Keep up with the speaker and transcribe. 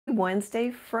Wednesday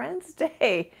Friends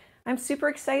Day. I'm super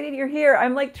excited you're here.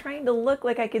 I'm like trying to look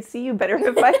like I could see you better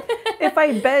if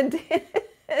I bend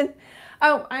in.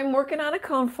 Oh, I'm working on a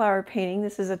coneflower painting.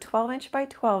 This is a 12-inch by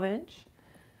 12-inch.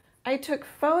 I took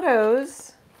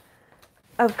photos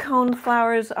of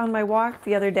coneflowers on my walk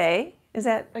the other day. Is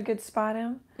that a good spot,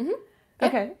 Em? Mm-hmm. Yeah.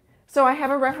 Okay. So I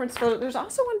have a reference photo. There's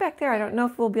also one back there. I don't know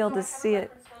if we'll be able to see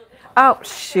it. Oh,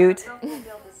 shoot.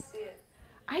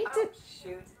 I did.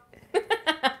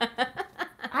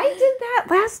 I did that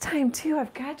last time too.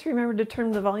 I've got to remember to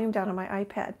turn the volume down on my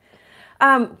iPad.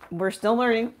 We're still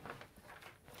learning.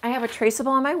 I have a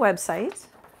traceable on my website.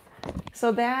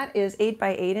 So that is 8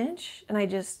 by 8 inch, and I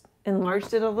just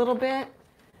enlarged it a little bit.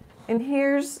 And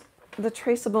here's the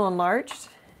traceable enlarged.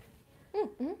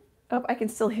 Mm-hmm. Oh, I can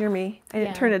still hear me. I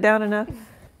didn't turn it down enough.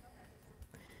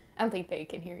 I don't think they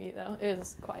can hear you though. It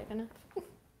was quiet enough.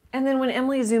 And then when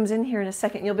Emily zooms in here in a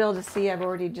second, you'll be able to see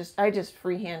I just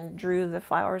freehand drew the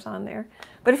flowers on there.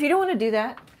 But if you don't want to do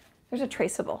that, there's a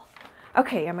traceable.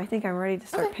 Okay, I think I'm ready to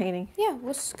start painting. Yeah,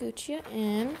 we'll scooch you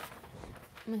in.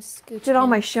 I'm gonna scooch Did all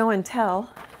my show and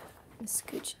tell.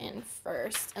 Scooch in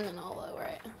first, and then I'll lower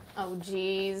it. Oh,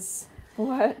 geez.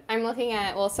 What? I'm looking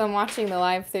at, so I'm watching the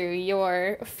live through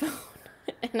your phone,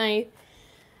 and I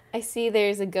see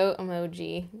there's a goat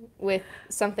emoji with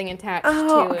something attached to it.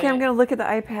 Oh, okay, I'm going to look at the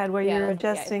iPad while you're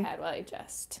adjusting. The iPad while I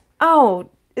adjust. Oh,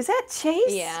 is that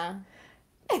Chase? Yeah.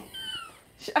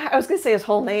 I was going to say his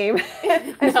whole name.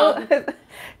 No.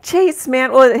 Chase,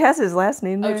 man. Well, it has his last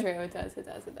name there. Oh, true. It does.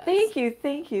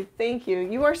 Thank you.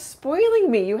 You are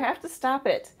spoiling me. You have to stop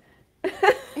it.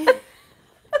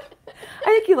 I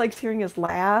think he likes hearing us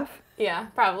laugh. Yeah,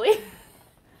 probably.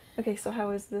 Okay, so how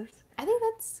is this? I think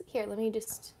that's, here, I'm going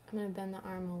to bend the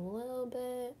arm a little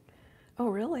bit. Oh,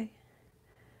 really?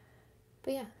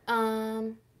 But yeah.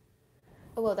 Oh,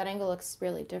 well, that angle looks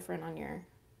really different on your...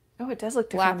 Oh, it does look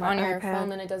different on your phone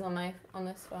than it does on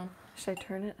this phone. Should I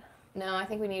turn it? No, I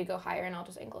think we need to go higher, and I'll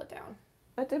just angle it down.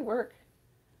 That did work.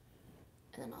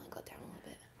 And then I'll angle it down a little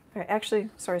bit. All right, actually,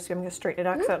 sorry, so I'm going to straighten it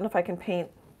out because I don't know if I can paint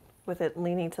with it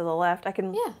leaning to the left. I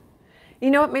can... Yeah.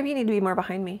 You know what? Maybe you need to be more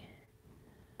behind me.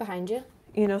 Behind you?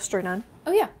 You know, straight on.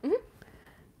 Oh, yeah. Mm-hmm.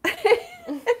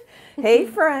 Hey,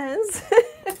 friends.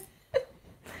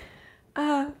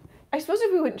 I suppose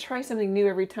if we wouldn't try something new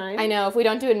every time. I know. If we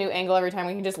don't do a new angle every time,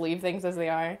 we can just leave things as they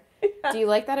are. Yeah. Do you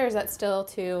like that, or is that still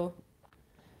too...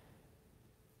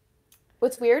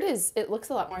 What's weird is it looks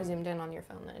a lot more zoomed in on your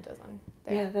phone than it does on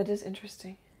there. Yeah, that is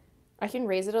interesting. I can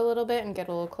raise it a little bit and get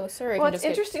a little closer. Well, it's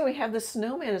interesting we have the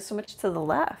snowman is so much to the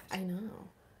left. I know.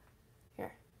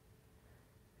 Here.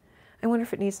 I wonder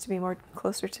if it needs to be more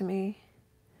closer to me.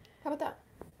 How about that?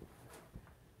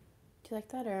 Do you like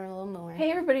that, or a little more?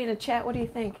 Hey, everybody in the chat, what do you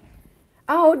think?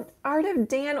 Oh, Art of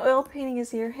Dan Oil Painting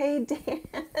is here. Hey, Dan.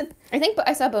 I think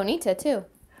I saw Bonita, too.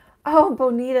 Oh,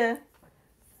 Bonita.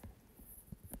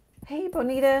 Hey,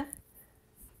 Bonita.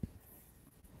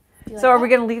 So are we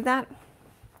going to leave that?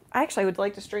 I actually would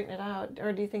like to straighten it out.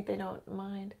 Or do you think they don't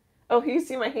mind? Oh, you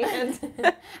see my hand?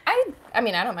 I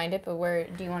mean, I don't mind it, but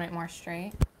do you want it more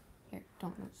straight? Here,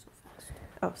 don't move so fast.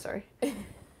 Oh, sorry.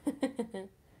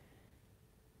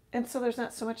 And so there's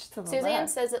not so much to the Suzanne left.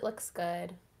 says it looks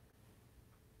good.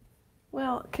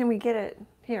 Well, can we get it?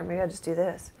 Here, maybe I'll just do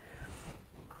this.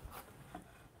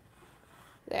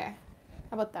 There.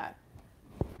 How about that?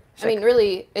 I mean,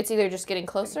 really, it's either just getting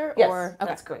closer or... Okay.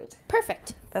 That's great.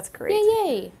 Perfect. That's great.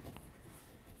 Yay.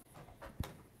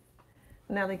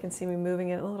 Now they can see me moving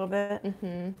it a little bit.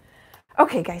 Mm-hmm.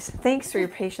 Okay, guys, thanks for your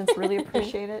patience. Really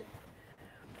appreciate it.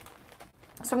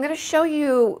 So I'm going to show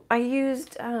you, I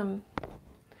used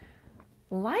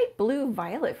light blue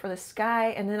violet for the sky,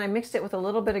 and then I mixed it with a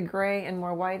little bit of gray and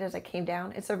more white as I came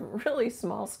down. It's a really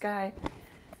small sky.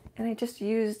 And I just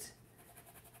used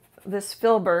this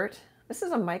filbert. This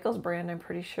is a Michaels brand, I'm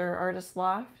pretty sure, Artist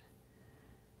Loft.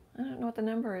 I don't know what the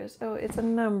number is. Oh, it's a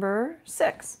number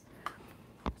 6.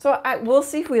 So we'll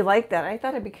see if we like that. I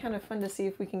thought it'd be kind of fun to see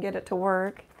if we can get it to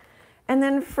work. And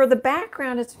then for the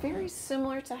background, it's very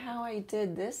similar to how I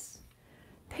did this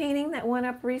painting that went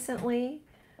up recently.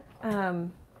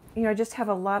 You know, I just have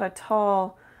a lot of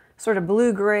tall sort of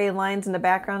blue-gray lines in the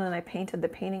background, and I painted the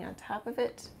painting on top of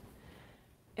it.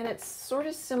 And it's sort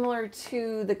of similar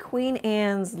to the Queen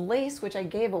Anne's lace, which I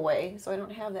gave away, so I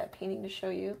don't have that painting to show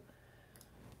you.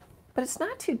 But it's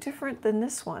not too different than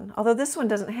this one, although this one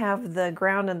doesn't have the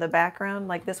ground in the background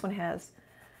like this one has.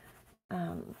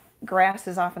 Grass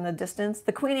is off in the distance.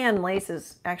 The Queen Anne lace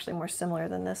is actually more similar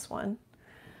than this one.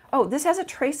 Oh, this has a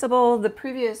traceable. The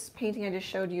previous painting I just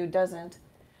showed you doesn't.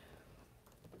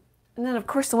 And then, of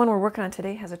course, the one we're working on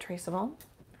today has a traceable.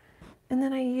 And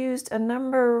then I used a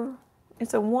number,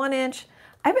 it's a 1 inch,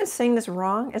 I've been saying this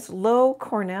wrong, it's low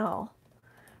Cornell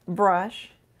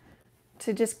brush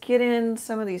to just get in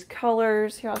some of these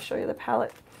colors. Here, I'll show you the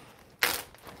palette.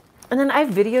 And then I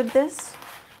videoed this.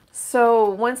 So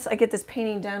once I get this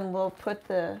painting done, we'll put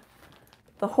the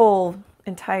whole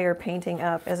entire painting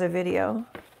up as a video.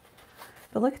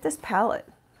 But look at this palette.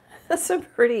 That's some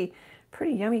pretty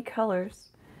yummy colors.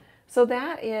 So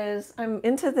that is, I'm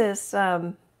into this,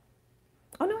 oh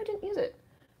no, I didn't use it.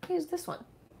 I used this one.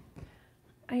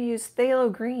 I used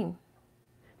phthalo green.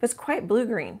 It's quite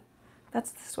blue-green.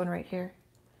 That's this one right here.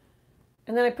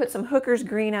 And then I put some Hooker's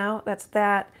green out. That's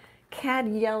that. Cad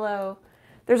yellow.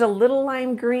 There's a little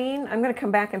lime green. I'm going to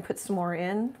come back and put some more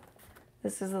in.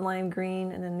 This is the lime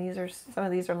green, and then these are, some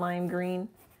of these are lime green.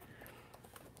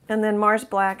 And then Mars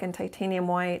black and titanium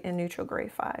white and neutral gray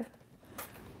 5.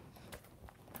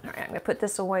 All right, I'm going to put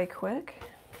this away quick.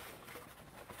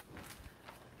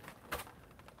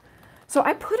 So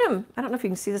I put them, I don't know if you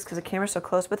can see this because the camera's so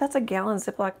close, but that's a gallon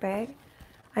Ziploc bag.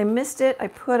 I missed it. I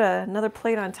put another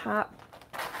plate on top.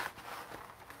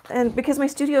 And because my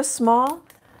studio's small,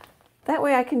 that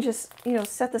way I can just, you know,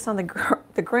 set this on the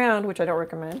ground, which I don't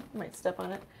recommend. I might step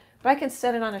on it. But I can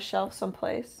set it on a shelf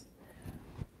someplace.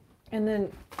 And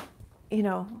then, you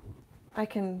know, I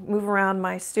can move around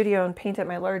my studio and paint at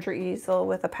my larger easel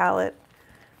with a palette.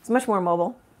 It's much more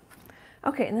mobile.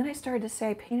 Okay, and then I started to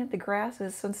say I painted the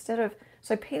grasses. So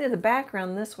so I painted the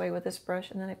background this way with this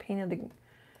brush, and then I painted the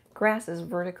grasses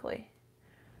vertically.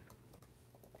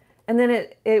 And then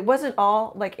it wasn't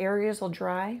all like areas will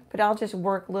dry, but I'll just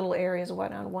work little areas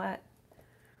wet on wet.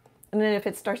 And then if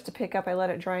it starts to pick up, I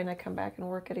let it dry and I come back and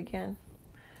work it again.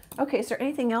 Okay, is there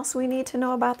anything else we need to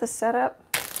know about the setup?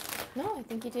 No, I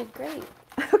think you did great.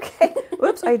 Okay,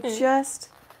 whoops,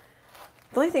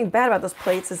 the only thing bad about those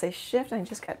plates is they shift and I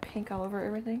just got pink all over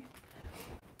everything.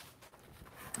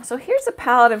 So here's the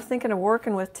palette I'm thinking of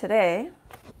working with today,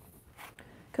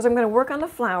 because I'm going to work on the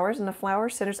flowers and the flower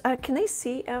centers. Can they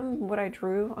see what I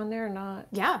drew on there or not?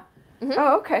 Yeah. Mm-hmm.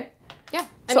 Oh, okay. Yeah.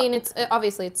 I mean, it's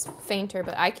obviously it's fainter,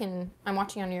 but I'm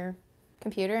watching on your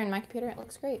computer and my computer. It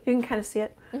looks great. You can kind of see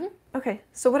it? Mm-hmm. Okay.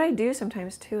 So what I do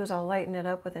sometimes too is I'll lighten it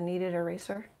up with a kneaded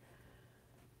eraser.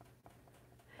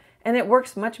 And it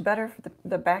works much better if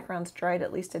the background's dried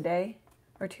at least a day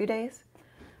or 2 days.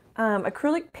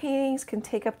 Acrylic paintings can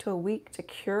take up to a week to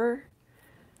cure.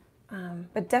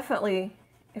 But definitely,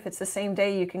 if it's the same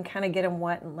day, you can kind of get them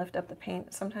wet and lift up the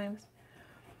paint sometimes.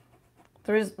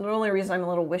 The only reason I'm a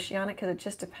little wishy on it, because it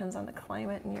just depends on the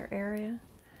climate in your area.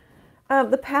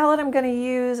 The palette I'm going to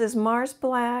use is Mars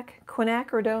Black,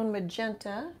 Quinacridone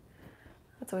Magenta.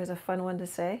 That's always a fun one to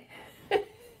say.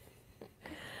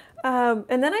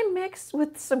 And then I mixed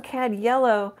with some Cad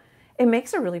Yellow. It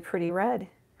makes a really pretty red.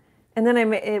 And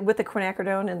then with the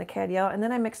quinacridone and the Cad Yellow, and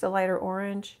then I mixed a lighter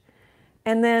orange.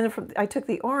 And then I took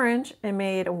the orange and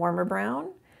made a warmer brown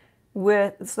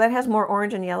so that has more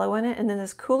orange and yellow in it. And then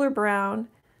this cooler brown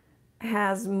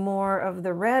has more of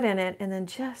the red in it, and then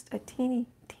just a teeny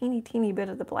bit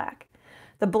of the black.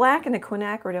 The black and the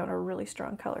quinacridone are really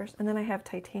strong colors. And then I have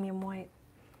titanium white.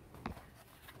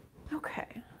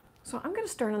 Okay. So I'm going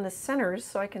to start on the centers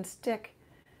so I can stick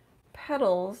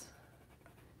petals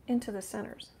into the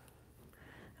centers.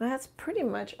 And that's pretty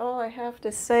much all I have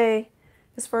to say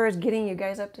as far as getting you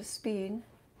guys up to speed.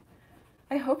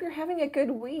 I hope you're having a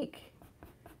good week.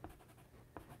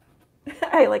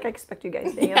 I expect you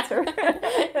guys to answer.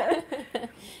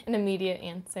 An immediate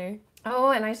answer.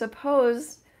 Oh, and I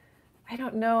suppose, I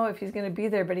don't know if he's going to be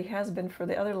there, but he has been for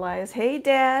the other lives. Hey,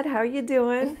 Dad, how you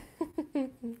doing?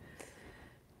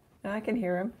 I can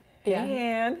hear him. Yeah. Hey,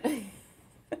 Ann.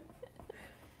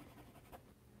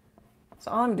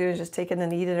 So all I'm doing is just taking the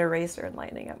kneaded eraser and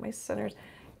lightening up my centers.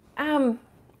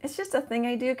 It's just a thing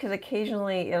I do because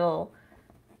occasionally it'll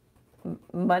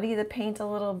muddy the paint a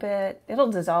little bit. It'll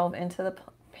dissolve into the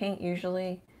paint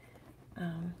usually.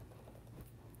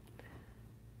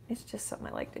 It's just something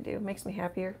I like to do. It makes me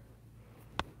happier.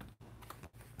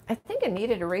 I think a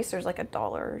kneaded eraser is like $1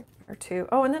 or $2.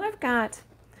 Oh, and then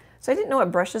so I didn't know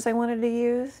what brushes I wanted to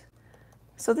use.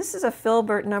 So this is a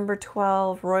Filbert number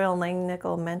 12 Royal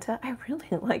Langnickel Menta. I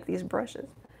really like these brushes.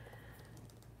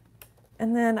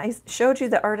 And then I showed you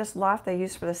the Artist Loft I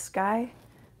used for the sky.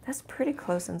 That's pretty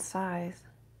close in size.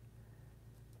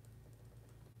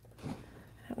 I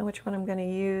don't know which one I'm going to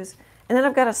use. And then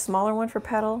I've got a smaller one for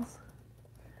petals.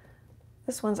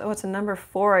 This one's, it's a number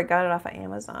 4. I got it off of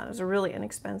Amazon. It was really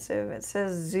inexpensive. It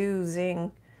says Zoo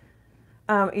Zing.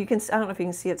 I don't know if you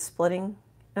can see it splitting.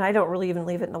 And I don't really even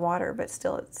leave it in the water, but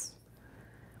still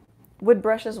wood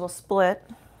brushes will split.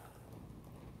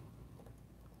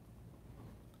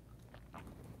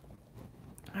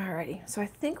 Alrighty, so I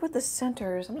think with the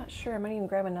centers, I'm not sure, I might even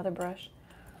grab another brush.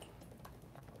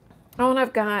 Oh, and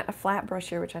I've got a flat brush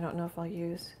here, which I don't know if I'll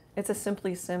use. It's a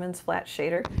Simply Simmons flat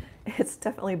shader. It's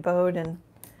definitely bowed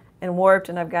and warped,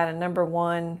 and I've got a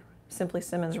 #1 Simply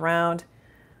Simmons round.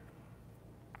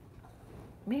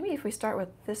 Maybe if we start with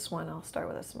this one, I'll start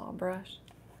with a small brush.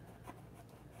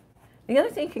 The other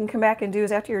thing you can come back and do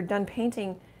is after you're done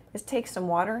painting is take some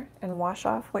water and wash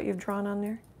off what you've drawn on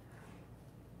there.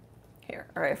 Here,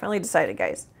 all right, I finally decided,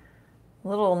 guys.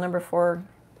 Little #4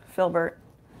 filbert.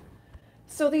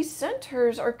 So these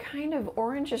centers are kind of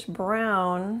orangish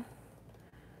brown.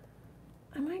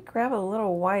 I might grab a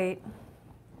little white,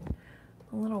 and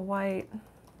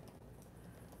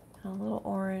a little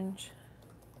orange,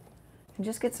 and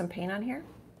just get some paint on here.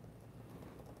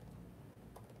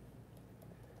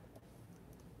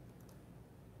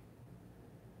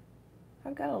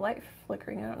 I've got a light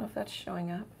flickering. I don't know if that's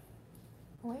showing up.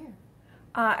 Where?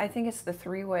 I think it's the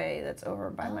 3-way that's over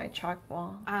by my chalk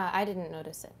wall. I didn't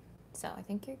notice it, so I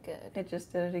think you're good. It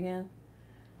just did it again.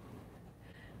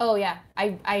 Oh yeah,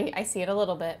 I see it a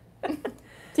little bit.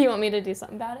 Do you want me to do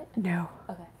something about it? No.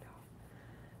 Okay.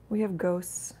 We have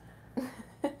ghosts.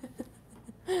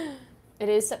 It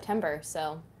is September,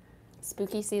 so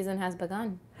spooky season has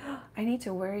begun. I need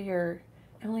to wear your...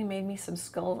 Emily made me some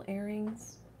skull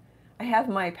earrings. I have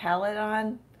my palette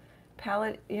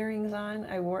earrings on.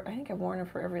 I think I've worn them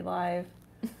for every live.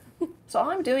 So all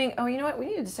I'm doing... Oh, you know what? We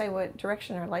need to decide what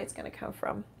direction our light's going to come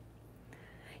from.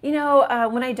 You know,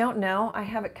 when I don't know, I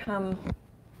have it come...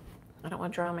 I don't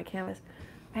want to draw on my canvas.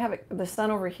 I have the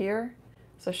sun over here,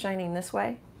 so shining this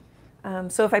way.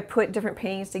 So if I put different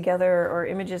paintings together or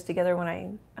images together when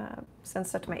I send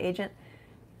stuff to my agent,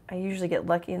 I usually get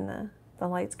lucky in the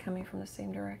light's coming from the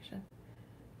same direction.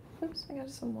 Oops, I got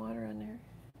some water on there.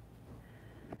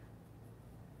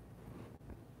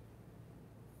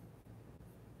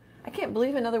 I can't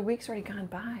believe another week's already gone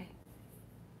by.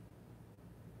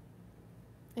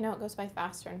 I know it goes by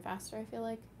faster and faster, I feel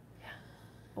like. Yeah.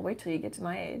 Well, wait till you get to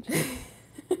my age.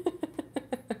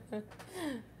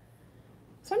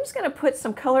 So I'm just going to put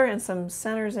some color and some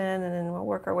centers in, and then we'll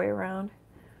work our way around.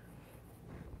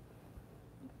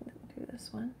 Do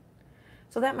this one.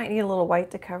 So that might need a little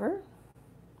white to cover.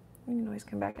 We can always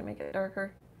come back and make it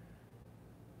darker.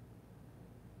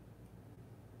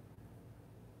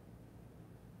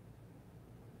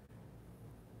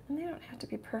 And they don't have to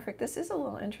be perfect. This is a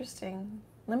little interesting.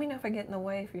 Let me know if I get in the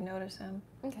way if you notice him.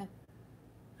 Okay.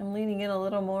 I'm leaning in a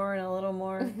little more and a little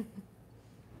more.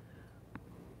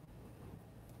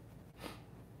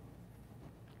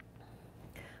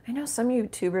 I know some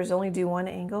YouTubers only do one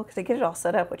angle because they get it all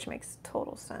set up, which makes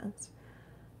total sense.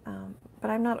 But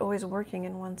I'm not always working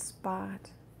in one spot.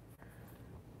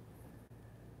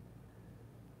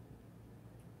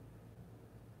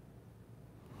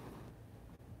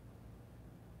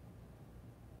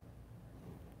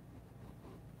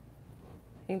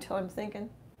 You can tell I'm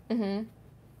thinking. Mm-hmm.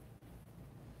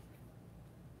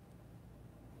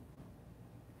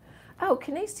 Oh,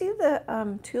 can they see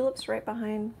the tulips right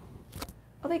behind?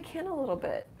 Oh, they can a little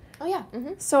bit. Oh, yeah.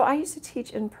 Mm-hmm. So I used to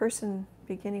teach in-person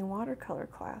beginning watercolor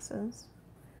classes,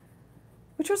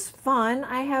 which was fun.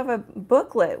 I have a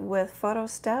booklet with photo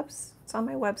steps. It's on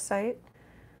my website.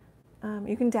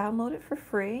 You can download it for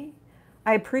free.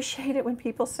 I appreciate it when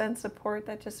people send support.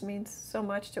 That just means so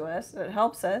much to us. It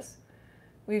helps us.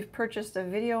 We've purchased a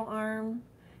video arm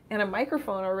and a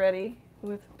microphone already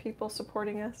with people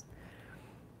supporting us.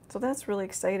 So that's really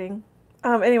exciting.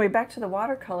 Anyway, back to the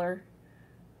watercolor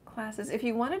classes. If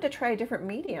you wanted to try a different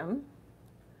medium,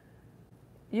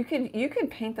 you could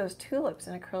paint those tulips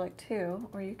in acrylic too,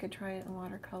 or you could try it in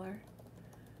watercolor.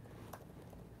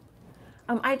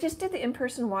 I just did the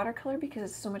in-person watercolor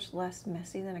because it's so much less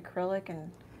messy than acrylic,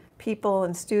 and people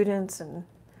and students, and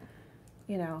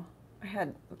you know, I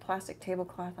had a plastic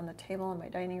tablecloth on the table in my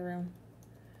dining room.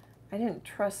 I didn't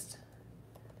trust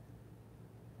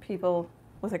people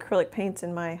with acrylic paints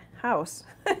in my house.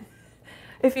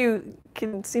 If you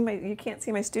can see you can't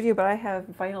see my studio, but I have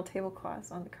vinyl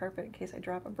tablecloths on the carpet in case I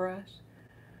drop a brush.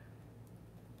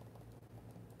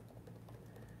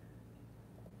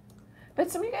 But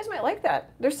some of you guys might like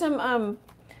that. There's some,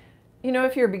 you know,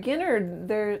 if you're a beginner,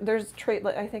 there's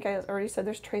I think I already said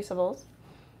there's Traceables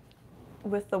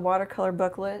with the watercolor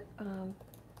booklet.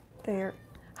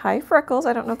 Hi, Freckles.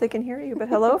 I don't know if they can hear you, but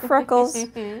hello, Freckles.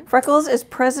 Freckles is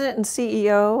president and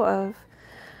CEO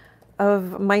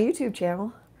of my YouTube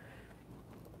channel.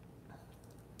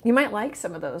 You might like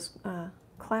some of those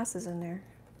classes in there.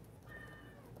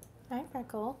 Hi,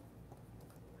 Freckle.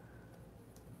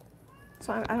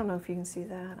 So I don't know if you can see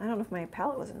that. I don't know if my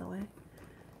palette was in the way.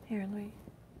 Here, let me.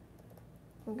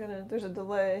 there's a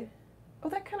delay. Oh,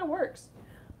 that kind of works.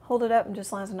 Hold it up, and just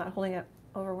as long as I'm not holding it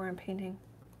over where I'm painting.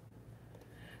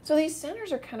 So these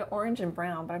centers are kind of orange and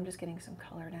brown, but I'm just getting some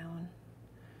color down.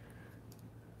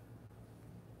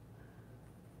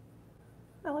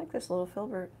 I like this little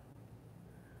filbert.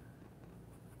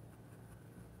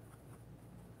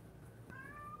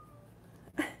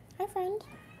 Hi, friend.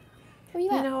 Where you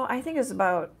at? You know, I think it's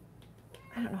about,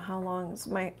 I don't know how long.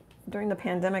 During the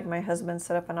pandemic, my husband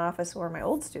set up an office where my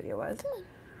old studio was. Come on.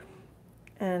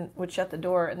 And would shut the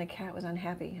door, and the cat was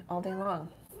unhappy all day long.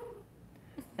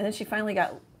 And then she finally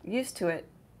got used to it.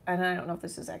 And I don't know if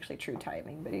this is actually true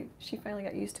timing, but she finally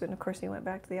got used to it, and of course he went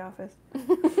back to the office.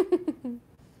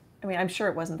 I mean, I'm sure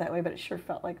it wasn't that way, but it sure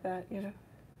felt like that, you know.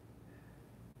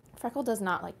 Freckle does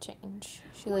not like change.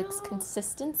 She likes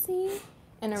consistency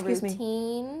and a Excuse me.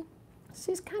 routine.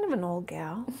 She's kind of an old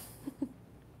gal.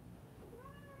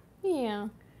 Yeah.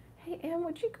 Hey, Em,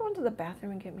 would you go into the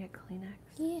bathroom and get me a Kleenex?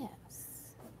 Yes.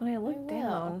 When I looked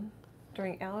down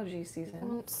during allergy season.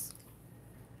 Come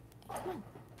on.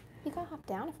 You gotta hop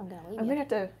down if I'm gonna leave I'm you. going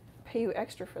to have to pay you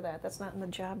extra for that. That's not in the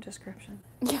job description.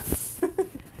 Yeah.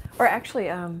 Or actually,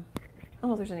 I don't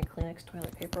know if there's any Kleenex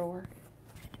toilet paper work.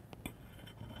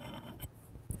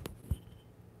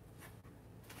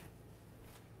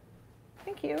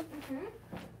 Thank you. Mm-hmm.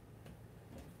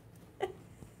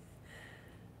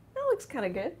 That looks kind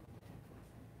of good.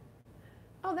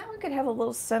 Oh, that one could have a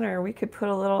little center. We could put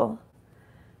a little...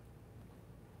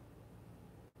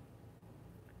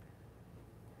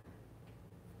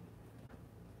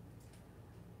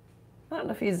 I don't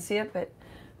know if you can see it, but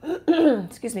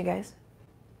excuse me, guys.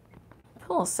 Put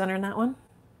a little center in that one.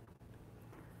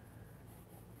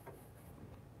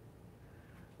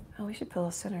 Oh, we should put a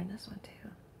little center in this one too.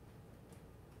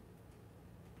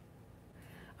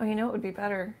 Oh, you know what would be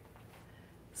better?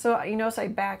 So you notice I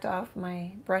backed off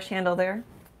my brush handle there.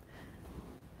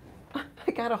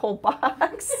 I got a whole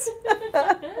box.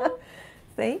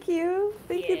 Thank you.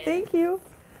 Thank you. Thank you.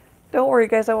 Don't worry,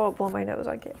 guys. I won't blow my nose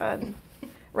on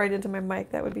right into my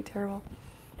mic. That would be terrible.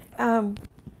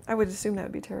 I would assume that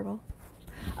would be terrible.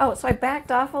 Oh, so I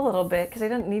backed off a little bit because I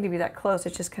didn't need to be that close.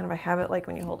 It's just kind of a habit, like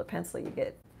when you hold a pencil, you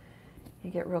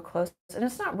get real close, and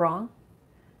it's not wrong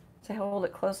to hold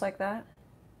it close like that.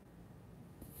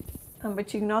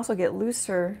 But you can also get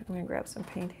looser. I'm going to grab some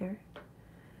paint here.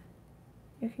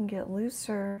 You can get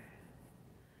looser.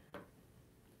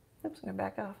 Oops, I'm going to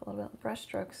back off a little bit. Brush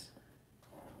strokes.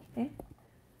 Okay.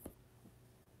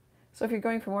 So if you're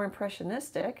going for more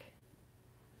impressionistic,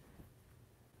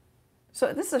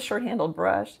 so this is a short-handled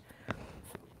brush,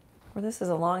 or this is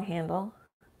a long handle.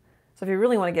 So if you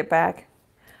really want to get back,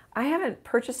 I haven't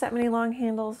purchased that many long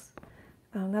handles.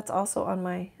 That's also on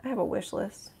I have a wish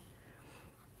list.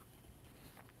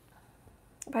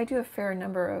 But I do a fair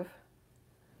number of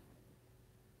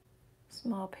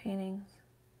small paintings.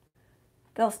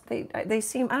 They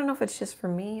seem, I don't know if it's just for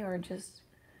me or just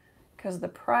because of the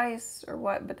price or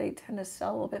what, but they tend to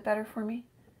sell a little bit better for me.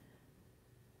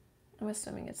 I'm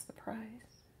assuming it's the price.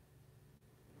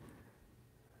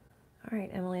 All right,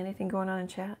 Emily, anything going on in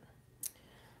chat?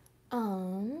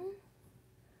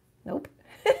 Nope.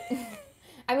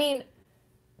 I mean,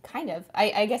 kind of.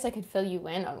 I guess I could fill you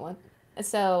in on one.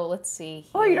 So let's see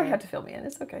here. Oh, you don't have to fill me in.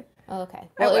 It's okay. Oh, okay.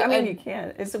 Well, I mean, you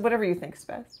can. It's whatever you think's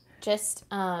best. Just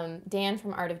Dan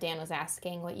from Art of Dan was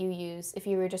asking what you use if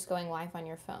you were just going live on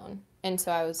your phone. And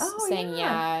so I was saying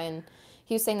yeah, and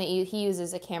he was saying that he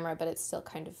uses a camera, but it's still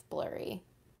kind of blurry.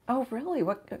 Oh, really?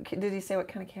 What did he say? What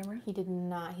kind of camera? He did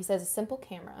not. He says a simple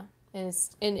camera, and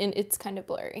it's kind of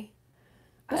blurry.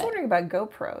 I was wondering about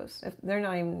GoPros. If they're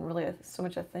not even really so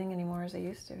much a thing anymore as they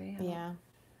used to be. Yeah.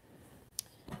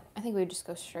 I think we would just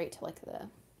go straight to like the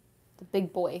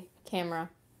big boy camera,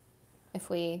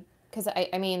 because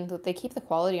I mean they keep the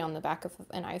quality on the back of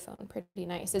an iPhone pretty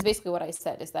nice. It's basically what I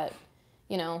said, is that,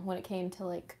 you know, when it came to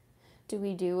like, do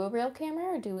we do a real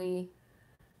camera or do we?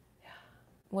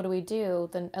 What do we do?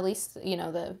 Then at least, you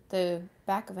know, the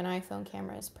back of an iPhone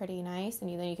camera is pretty nice,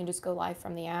 and then you can just go live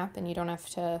from the app, and you don't have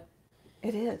to.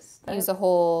 It is. Use a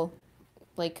whole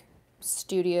like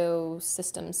studio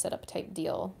system setup type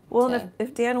deal. Well, and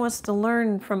if Dan wants to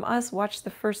learn from us, watch the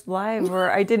first live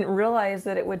where I didn't realize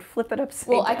that it would flip it upside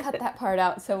down. Well, I cut that part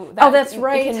out, so that's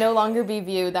right. It can no longer be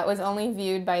viewed. That was only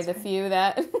viewed by the few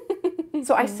that.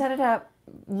 So I set it up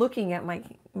looking at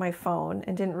my phone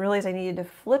and didn't realize I needed to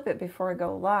flip it before I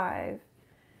go live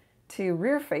to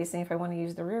rear facing if I want to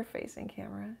use the rear facing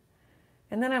camera.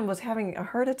 And then I was having a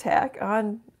heart attack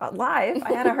on live.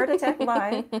 I had a heart attack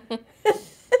live.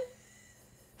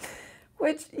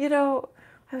 Which, you know,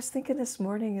 I was thinking this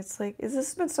morning, it's like, this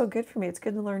has been so good for me. It's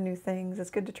good to learn new things. It's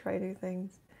good to try new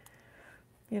things.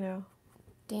 You know.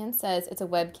 Dan says it's a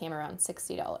webcam around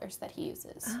 $60 that he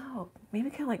uses. Oh, maybe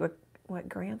kind of like what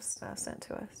Gramps sent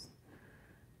to us.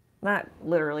 Not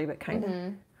literally, but kind of.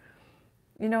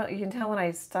 You know, you can tell when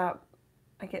I stop,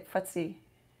 I get futzy.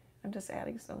 I'm just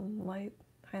adding some light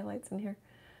highlights in here.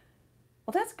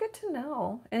 Well, that's good to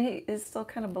know. And he is still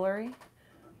kind of blurry.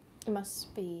 It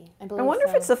must be. I believe I wonder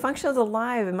so. if it's the function of the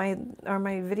live. Are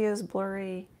my videos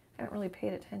blurry? I haven't really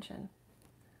paid attention.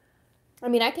 I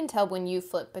mean, I can tell when you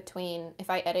flip between, if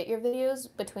I edit your videos,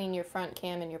 between your front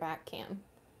cam and your back cam.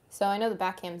 So I know the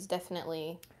back cam is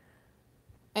definitely,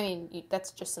 I mean,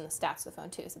 that's just in the stats of the phone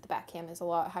too, is that the back cam is a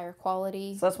lot higher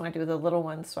quality. So that's when I do the little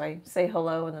ones. So I say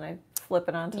hello and then I flip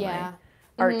it onto my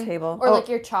art table. Or like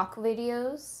your chalk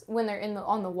videos, when they're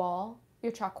on the wall,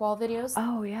 your chalk wall videos.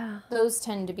 Oh, yeah. Those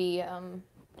tend to be,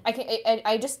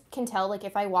 I just can tell, like,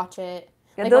 if I watch it,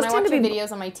 Yeah, like those when I tend watch to your be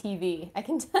videos on my TV, I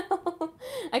can tell.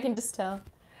 I can just tell.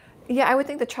 Yeah, I would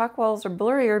think the chalk walls are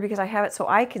blurrier because I have it so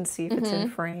I can see if it's in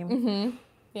frame.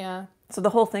 Yeah. So the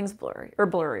whole thing's blurry, or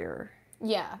blurrier.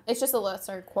 Yeah, it's just a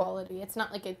lesser quality. It's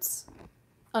not like it's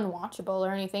unwatchable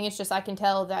or anything. It's just I can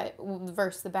tell that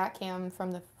versus the back cam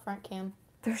from the front cam.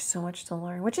 There's so much to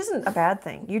learn, which isn't a bad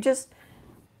thing.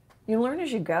 You learn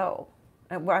as you go.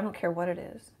 I don't care what it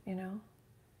is, you know.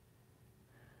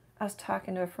 I was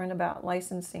talking to a friend about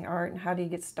licensing art and how do you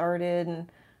get started,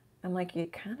 and I'm like, you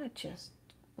kind of just,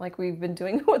 like we've been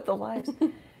doing with the lives,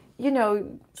 you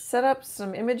know, set up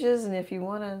some images, and if you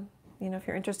want to, you know, if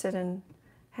you're interested in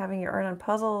having your art on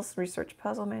puzzles, research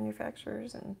puzzle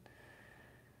manufacturers, and,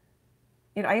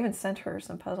 you know, I even sent her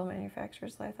some puzzle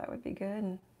manufacturers that I thought would be good,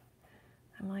 and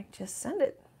I'm like, just send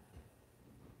it.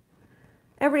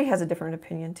 Everybody has a different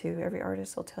opinion, too. Every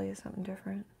artist will tell you something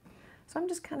different. So I'm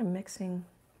just kind of mixing.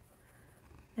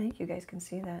 I think you guys can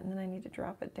see that, and then I need to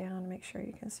drop it down to make sure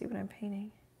you can see what I'm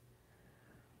painting.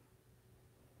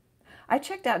 I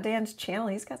checked out Dan's channel.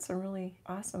 He's got some really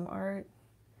awesome art.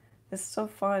 It's so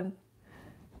fun.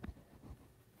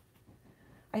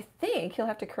 I think, he'll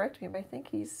have to correct me, but I think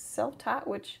he's self-taught,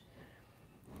 which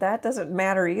that doesn't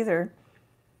matter either.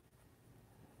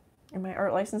 In my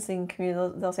art licensing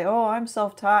community, they'll say, oh, I'm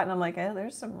self-taught. And I'm like, oh,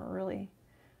 there's some really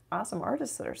awesome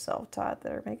artists that are self-taught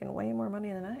that are making way more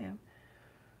money than I am.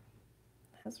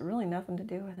 It has really nothing to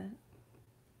do with it.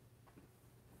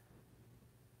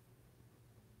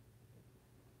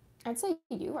 I'd say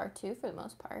you are too, for the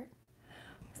most part.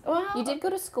 Well, you did go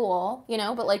to school, you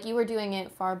know, but like you were doing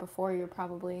it far before you were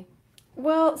probably.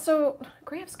 Well, so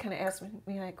Gramps kind of asked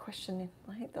me a question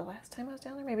like the last time I was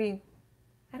down there, maybe.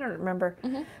 I don't remember.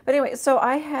 But anyway, so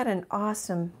I had an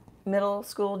awesome middle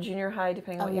school, junior high,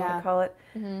 depending on what you want to call it.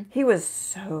 He was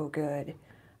so good.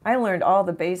 I learned all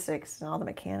the basics and all the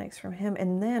mechanics from him.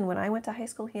 And then when I went to high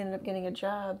school, he ended up getting a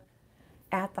job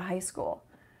at the high school.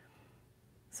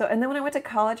 So, and then when I went to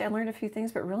college, I learned a few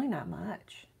things, but really not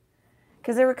much.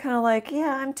 Because they were kind of like,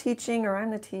 yeah, I'm teaching, or I'm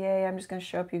the TA, I'm just going to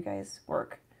show up, you guys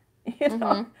work. You know?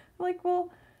 I'm like, well,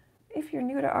 if you're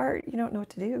new to art, you don't know what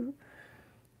to do.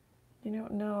 You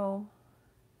don't know,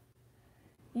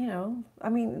 you know, I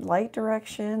mean, light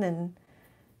direction, and,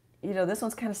 you know, this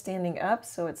one's kind of standing up,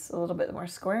 so it's a little bit more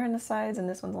square in the sides, and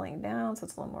this one's laying down, so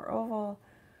it's a little more oval.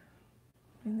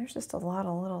 I mean, there's just a lot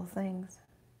of little things,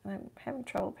 and I'm having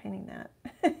trouble painting that.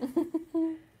 I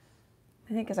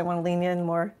think because I want to lean in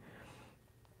more.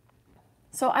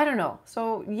 So, I don't know.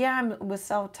 So, yeah, I was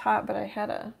self-taught, but I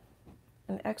had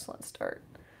an excellent start.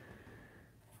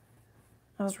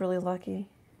 I was really lucky.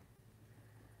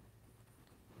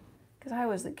 Because I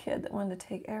was the kid that wanted to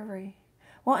take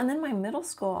well, and then my middle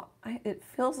school, it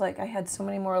feels like I had so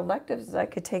many more electives that I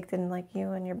could take than like you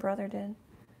and your brother did.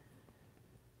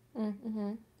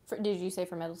 Did you say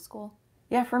for middle school?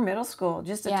 Yeah, for middle school,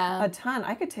 just a ton.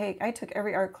 I took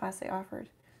every art class they offered.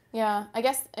 Yeah, I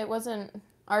guess it wasn't,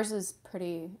 ours is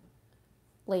pretty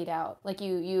laid out. Like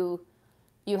you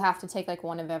have to take like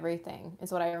one of everything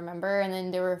is what I remember. And then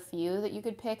there were a few that you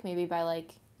could pick maybe by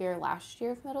like your last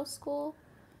year of middle school.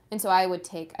 And so I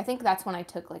think that's when I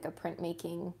took like a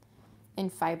printmaking in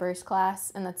fibers class,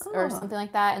 and or something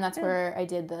like that. And that's where I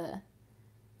did the,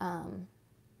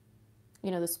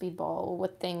 you know, the speedball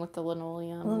with the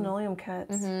linoleum. Linoleum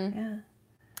cuts. Yeah.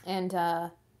 And I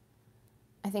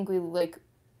think we like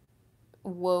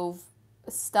wove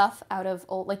stuff out of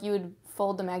old, like you would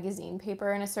fold the magazine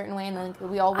paper in a certain way, and then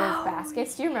we all wove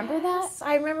baskets. Do you remember that?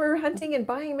 I remember hunting and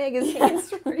buying magazines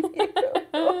for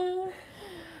you.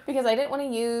 Because I didn't want to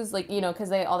use, like, you know,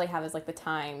 because all they have is, like, the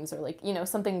Times or, like, you know,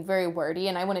 something very wordy,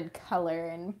 and I wanted color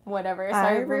and whatever. So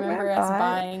I remember us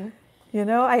buying. You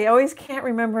know, I always can't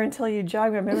remember until you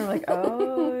jog my memory. I'm like,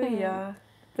 oh, yeah,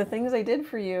 the things I did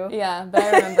for you. Yeah, but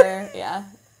I remember, yeah.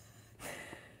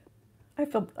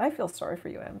 I feel sorry for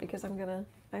you, Em, because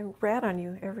I rat on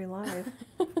you every live.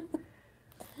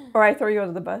 Or I throw you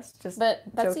under the bus, just But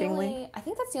that's jokingly. I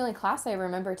think that's the only class I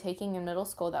remember taking in middle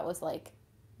school that was like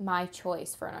my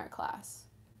choice for an art class.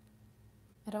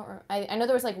 I know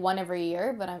there was like one every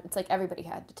year, but it's like everybody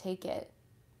had to take it.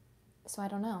 So I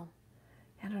don't know.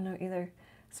 I don't know either.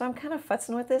 So I'm kind of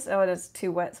futzing with this. Oh, it is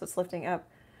too wet, so it's lifting up.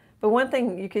 But one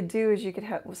thing you could do is you could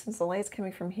have, since the light's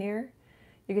coming from here,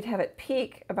 you could have it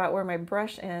peak about where my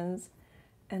brush ends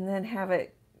and then have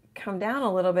it come down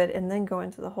a little bit and then go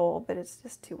into the hole. But it's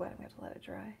just too wet. I'm going to have to let it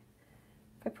dry.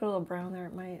 If I put a little brown there,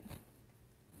 it might.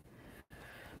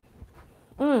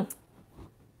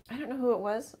 I don't know who it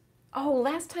was. Oh,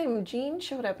 last time Jean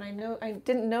showed up, and I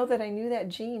didn't know that I knew that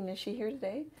Jean. Is she here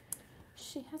today?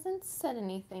 She hasn't said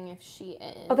anything if she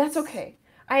is. Oh, that's okay.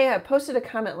 I posted a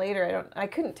comment later. I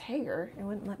couldn't tag her. It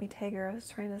wouldn't let me tag her. I was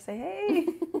trying to say, hey.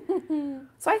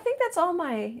 So I think that's all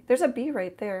there's a bee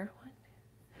right there.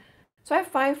 So I have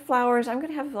 5 flowers. I'm going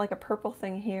to have like a purple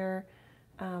thing here.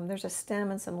 There's a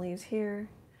stem and some leaves here.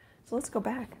 So let's go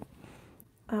back.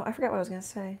 Oh, I forgot what I was going to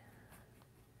say.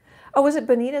 Oh, was it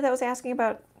Bonita that was asking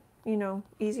about,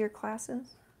 easier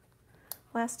classes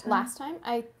last time? Last time?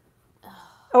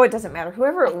 Oh, it doesn't matter.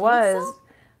 Whoever it was, so?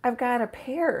 I've got a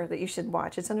pair that you should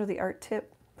watch. It's under the art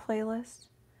tip playlist.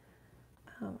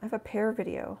 I have a pair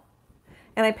video.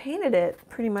 And I painted it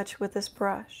pretty much with this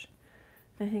brush.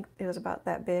 I think it was about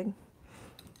that big.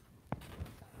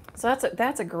 So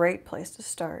that's a great place to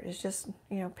start. Is just,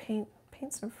 paint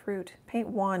some fruit. Paint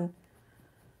one.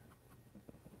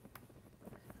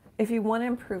 If you want to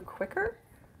improve quicker,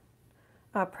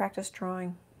 practice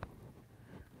drawing.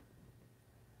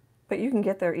 But you can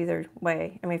get there either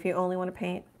way. I mean, if you only want to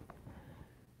paint,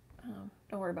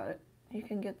 don't worry about it. You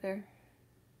can get there.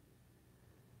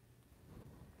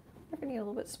 You're going to need a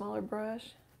little bit smaller brush.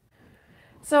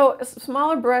 So a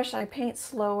smaller brush, I paint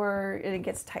slower, and it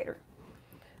gets tighter.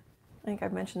 I think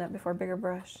I've mentioned that before, bigger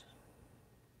brush.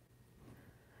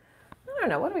 I don't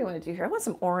know, what do we want to do here? I want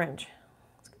some orange.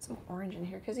 Let's get some orange in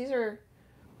here, because these are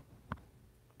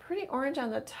pretty orange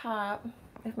on the top,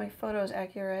 if my photo is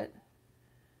accurate.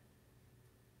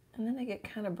 And then they get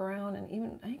kind of brown, and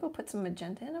even, I think we'll put some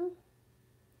magenta in them.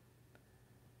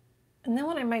 And then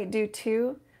what I might do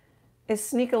too is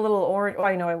sneak a little orange. Oh,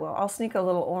 I know I will. I'll sneak a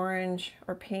little orange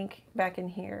or pink back in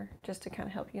here just to kind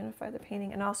of help unify the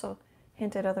painting and also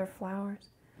hint at other flowers.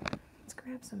 Let's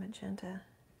grab some magenta.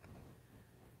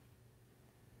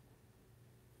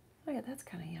 Oh yeah, that's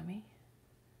kind of yummy.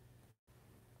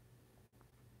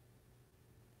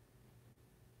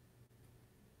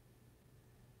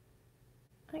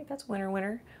 I think that's Winter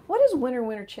Winter. What is Winter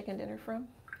Winter chicken dinner from?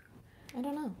 I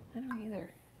don't know. I don't either.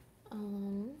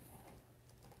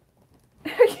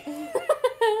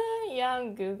 Yeah,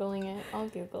 I'm Googling it. I'll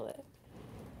Google it.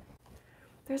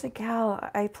 There's a gal,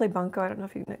 I play bunco. I don't know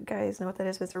if you guys know what that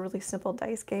is, but it's a really simple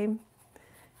dice game.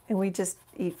 And we just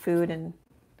eat food and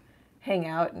hang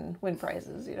out and win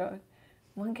prizes,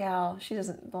 One gal, she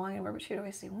doesn't belong anywhere, but she'd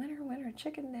always say, Winter Winter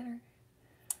chicken dinner.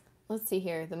 Let's see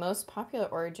here. The most popular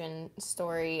origin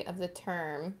story of the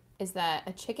term is that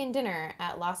a chicken dinner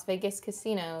at Las Vegas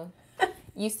casino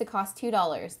used to cost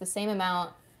 $2, the same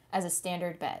amount as a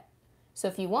standard bet. So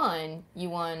if you won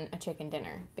a chicken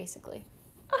dinner, basically.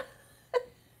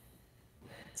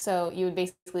 So you would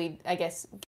basically, I guess,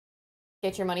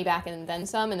 get your money back and then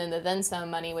some, and then the then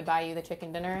some money would buy you the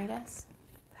chicken dinner, I guess.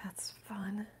 That's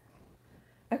fun.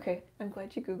 Okay, I'm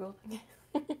glad you Googled.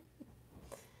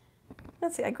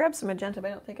 Let's see, I grabbed some magenta, but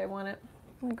I don't think I want it.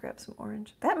 I'm gonna grab some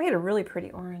orange. That made a really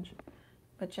pretty orange.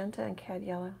 Magenta and cad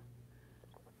yellow.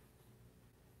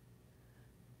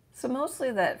 So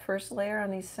mostly that first layer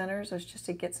on these centers was just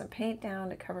to get some paint down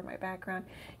to cover my background.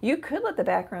 You could let the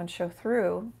background show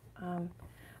through.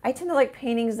 I tend to like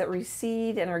paintings that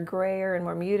recede and are grayer and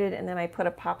more muted, and then I put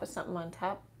a pop of something on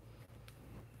top,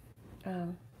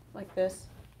 like this.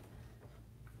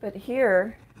 But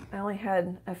here, I only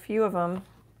had a few of them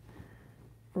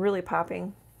really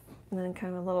popping, and then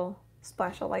kind of a little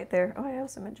splash of light there. Oh, I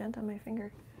have some magenta on my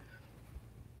finger.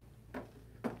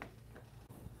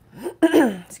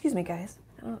 Excuse me, guys.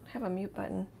 I don't have a mute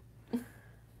button.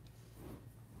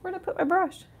 Where'd I put my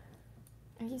brush?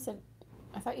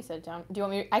 I thought you said down. Do you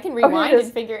want me? I can rewind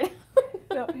and figure it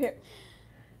out. No, here.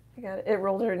 I got it. It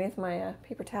rolled underneath my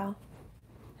paper towel.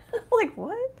 Like,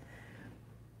 what?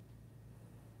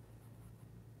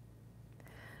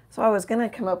 So I was going to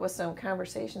come up with some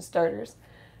conversation starters.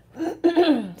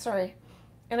 Sorry.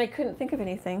 And I couldn't think of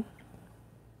anything.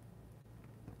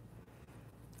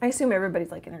 I assume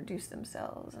everybody's like introduced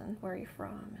themselves and where are you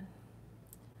from. And...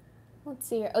 Let's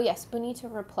see here. Oh, yes. Bonita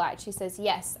replied. She says,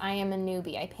 yes, I am a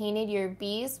newbie. I painted your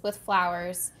bees with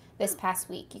flowers this past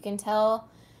week. You can tell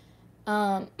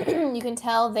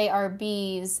they are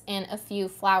bees and a few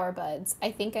flower buds.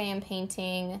 I think I am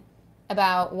painting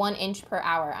about 1 inch per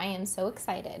hour. I am so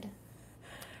excited.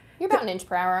 You're about 1 inch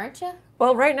per hour, aren't you?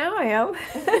 Well, right now I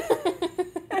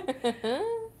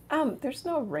am. There's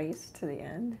no race to the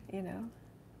end, you know.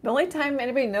 The only time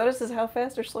anybody notices how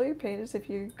fast or slow you paint is if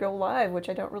you go live, which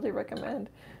I don't really recommend.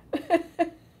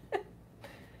 But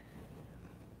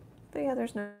yeah,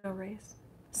 there's no race.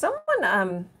 Someone,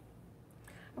 I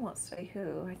won't say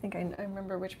who, I think I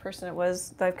remember which person it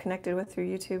was that I've connected with through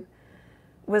YouTube,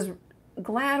 was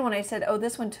glad when I said, oh,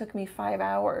 this one took me 5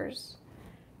 hours.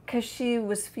 Because she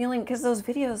was feeling, because those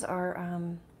videos are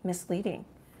misleading.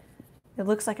 It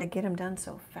looks like I get them done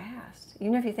so fast.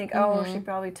 Even if you think, oh, she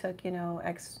probably took, you know,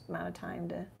 X amount of time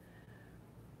to.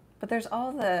 But there's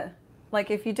all the, like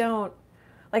if you don't,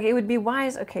 like it would be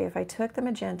wise, okay, if I took the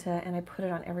magenta and I put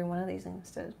it on every one of these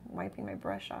instead of wiping my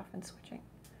brush off and switching.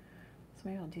 So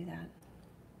maybe I'll do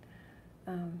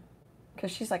that.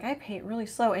 Because she's like, I paint really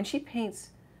slow. And she paints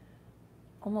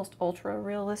almost ultra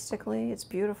realistically. It's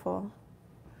beautiful.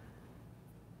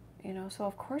 You know, so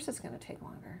of course it's going to take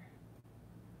longer.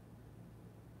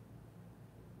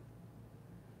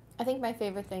 I think my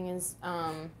favorite thing is,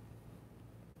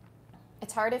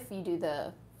 it's hard if you do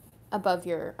the above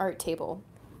your art table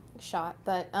shot,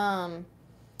 but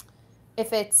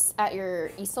if it's at your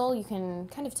easel, you can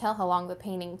kind of tell how long the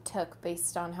painting took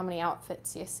based on how many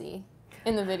outfits you see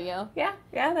in the video. Yeah,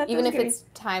 that even if it's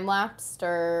time-lapsed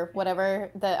or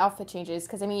whatever, the outfit changes.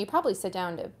 Because, I mean, you probably sit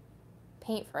down to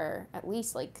paint for at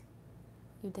least, like,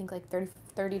 you'd think like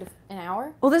 30 to an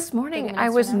hour. Well, this morning I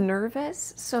was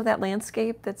nervous, so that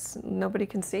landscape that's nobody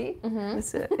can see,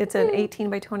 it's an 18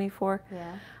 by 24.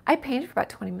 Yeah. I painted for about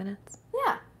 20 minutes.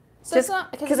 Yeah. So just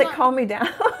because it calmed me down.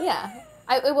 Yeah.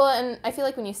 Well, and I feel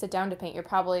like when you sit down to paint, you're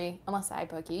probably, unless I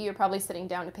book you, you're probably sitting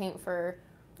down to paint for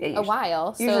a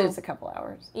while. Usually it's a couple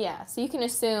hours. Yeah. So you can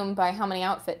assume by how many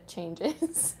outfit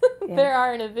changes there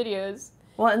are in the videos.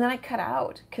 Well, and then I cut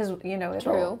out because, you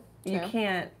know, you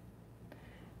can't.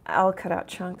 I'll cut out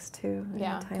chunks too.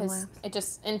 Yeah, because it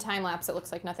just, in time lapse, it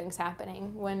looks like nothing's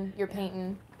happening when you're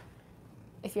painting.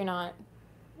 If you're not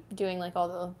doing like all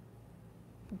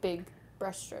the big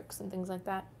brush strokes and things like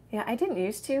that. Yeah, I didn't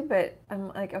used to, but I'm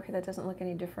like, okay, that doesn't look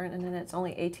any different. And then it's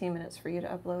only 18 minutes for you to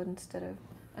upload instead of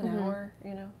an hour,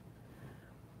 you know.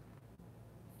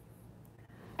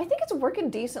 I think it's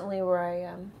working decently where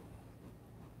I,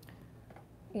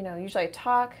 you know, usually I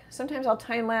talk. Sometimes I'll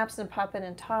time lapse and pop in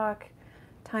and talk.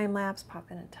 Time lapse, pop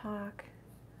in and talk.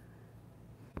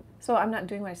 So I'm not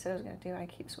doing what I said I was going to do. I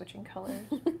keep switching colors.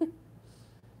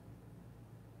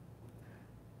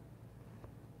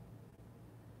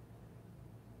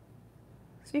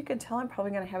 So you can tell I'm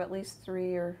probably going to have at least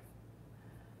 3 or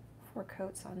 4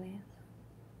 coats on these.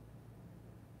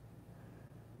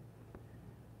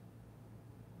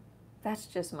 That's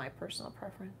just my personal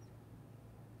preference.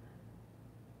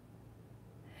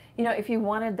 You know, if you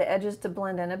wanted the edges to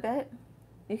blend in a bit,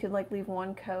 you could like leave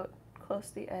 1 coat close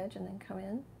to the edge and then come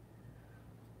in.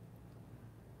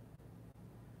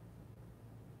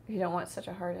 If you don't want such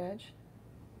a hard edge.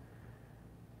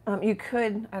 You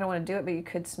could, I don't want to do it, but you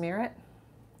could smear it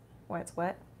while it's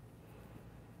wet.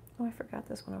 Oh, I forgot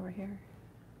this one over here.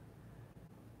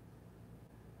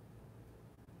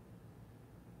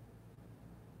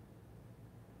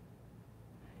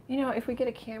 You know, if we get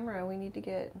a camera, we need to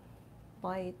get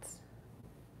lights.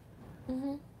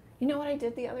 You know what I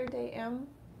did the other day, Em?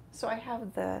 So I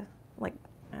have the, like,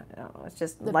 I don't know, it's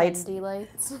just the lights. bendy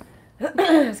lights.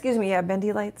 Excuse me, yeah,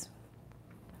 bendy lights.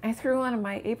 I threw one of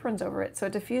my aprons over it, so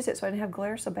it diffused it so I didn't have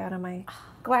glare so bad on my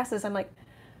glasses. I'm like,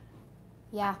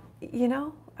 yeah. You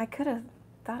know, I could have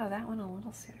thought of that one a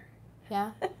little sooner.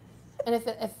 Yeah. And if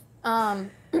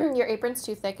your apron's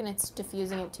too thick and it's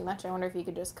diffusing it too much, I wonder if you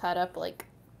could just cut up, like,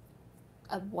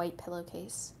 a white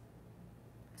pillowcase.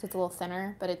 So it's a little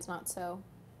thinner, but it's not so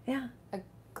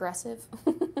aggressive.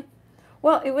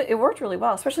 Well, it worked really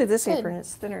well, especially this apron.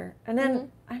 It's thinner. And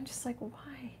then I'm just like,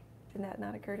 why did that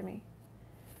not occur to me?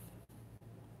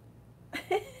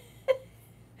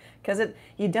 Because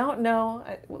you don't know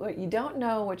what you don't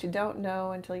know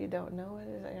until you don't know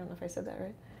it. I don't know if I said that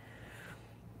right.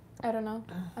 I don't know.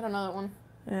 I don't know that one.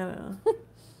 I don't know.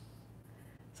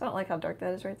 So I don't like how dark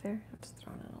that is right there. I'm just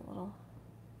throwing in a little.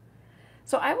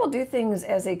 So I will do things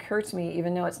as they occur to me,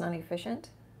 even though it's not efficient,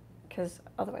 because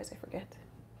otherwise I forget.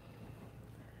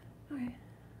 Okay.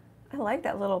 I like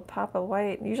that little pop of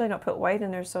white. Usually I don't put white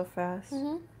in there so fast.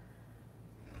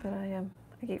 But I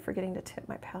keep forgetting to tip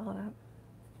my palette up.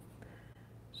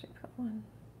 Should I put one?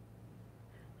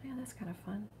 Yeah, that's kind of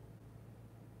fun.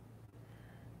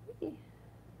 Whee!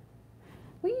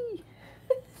 Whee!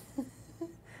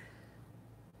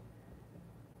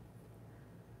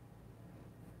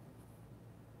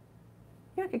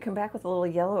 I could come back with a little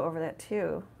yellow over that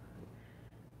too,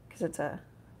 because it's a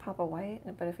pop of white,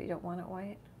 but if you don't want it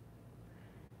white,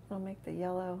 it'll make the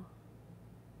yellow.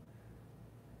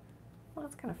 Well,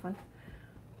 that's kind of fun.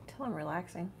 Until I'm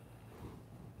relaxing.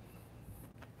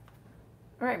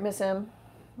 All right, Miss M,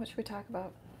 what should we talk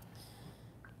about?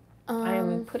 I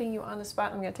am putting you on the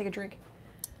spot. I'm going to take a drink.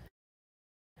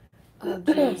 Oh,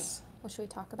 jeez. What should we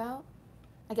talk about?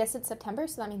 I guess it's September,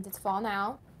 so that means it's fall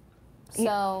now.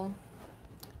 So,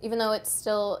 even though it's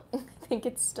still, I think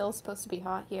it's still supposed to be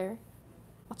hot here.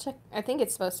 I'll check. I think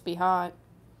it's supposed to be hot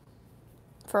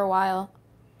for a while.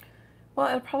 Well,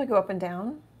 it'll probably go up and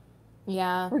down.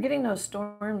 Yeah. We're getting those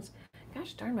storms.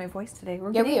 Gosh darn my voice today.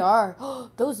 We are.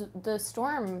 The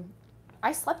storm,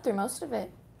 I slept through most of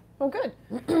it. Oh, good.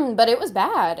 But it was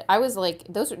bad. I was like,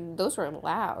 those were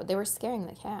loud. They were scaring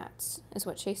the cats, is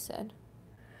what Chase said.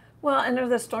 Well, and there's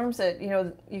the storms that,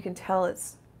 you can tell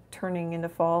it's turning into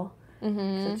fall.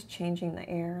 Because it's changing the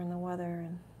air and the weather.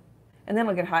 And then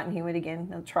it'll get hot and humid again.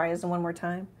 It'll try us one more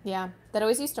time. Yeah. That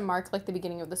always used to mark, like, the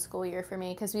beginning of the school year for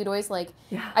me. Because we'd always, like,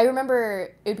 I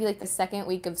remember it would be, like, the second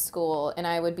week of school, and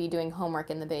I would be doing homework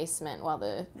in the basement while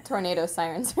the tornado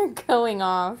sirens are going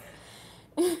off.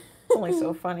 It's only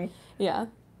so funny. Yeah.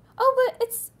 Oh, but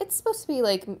it's supposed to be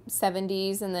like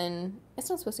 70s, and then it's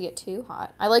not supposed to get too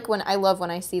hot. I love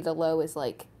when I see the low is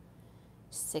like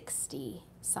 60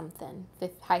 something,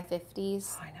 high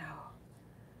 50s. Oh, I know.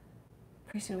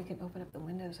 Pretty soon we can open up the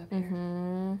windows up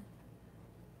here.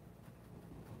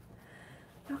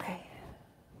 Okay.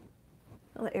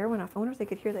 Well, the air went off. I wonder if they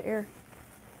could hear the air.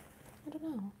 I don't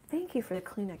know. Thank you for the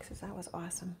Kleenexes. That was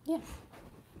awesome. Yeah.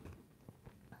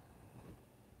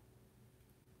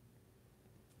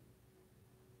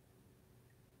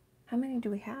 How many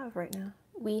do we have right now?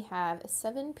 We have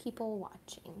 7 people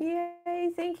watching. Yay,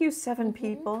 thank you, 7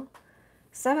 people.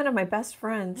 7 of my best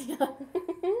friends.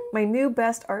 My new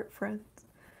best art friends.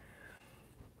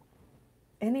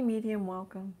 Any medium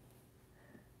welcome.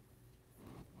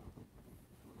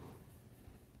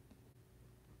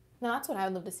 Now that's what I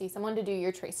would love to see. Someone to do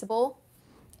your traceable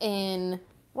in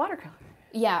watercolor.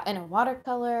 Yeah, in a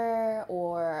watercolor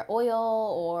or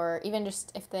oil, or even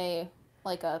just if they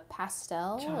like a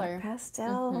pastel. Chalk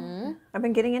pastel. I've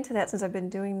been getting into that since I've been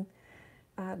doing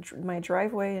my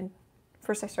driveway, and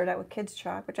first I started out with kids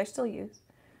chalk, which I still use.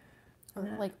 Or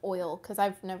like oil, because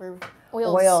I've never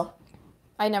oil.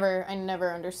 I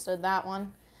never understood that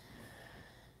one.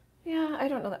 Yeah, I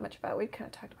don't know that much about it. We kind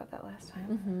of talked about that last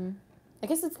time. I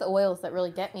guess it's the oils that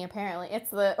really get me, apparently. It's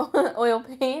the oil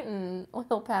paint and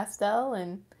oil pastel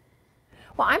and...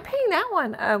 Well, I'm painting that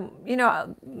one.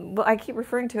 I keep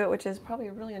referring to it, which is probably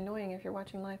really annoying if you're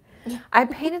watching live. I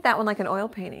painted that one like an oil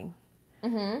painting.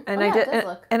 And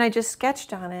I just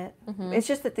sketched on it. It's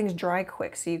just that things dry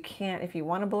quick, so you can't, if you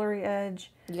want a blurry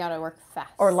edge, you gotta work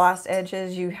fast. Or lost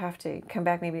edges, you have to come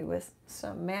back maybe with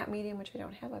some matte medium, which I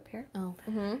don't have up here.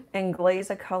 And glaze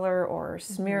a color or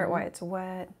smear it while it's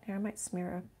wet. Here, I might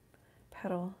smear a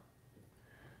petal.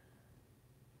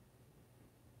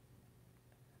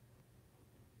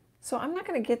 So I'm not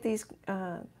going to get these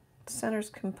centers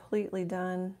completely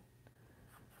done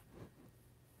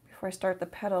before I start the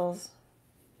petals,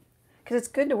 because it's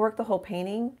good to work the whole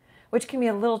painting, which can be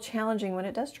a little challenging when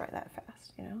it does dry that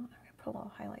fast. I'm going to put a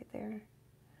little highlight there.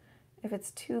 If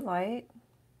it's too light,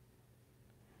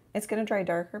 it's going to dry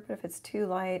darker, but if it's too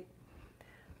light,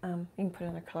 you can put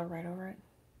another color right over it.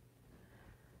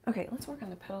 Okay, let's work on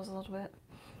the petals a little bit.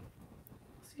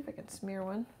 See if I can smear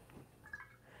one.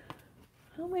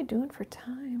 How am I doing for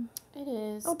time? It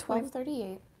is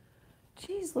 12:38.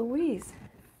 Jeez Louise.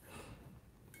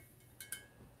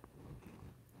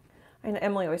 I know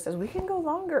Emily always says, we can go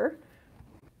longer.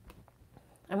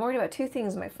 I'm worried about 2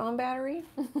 things, my phone battery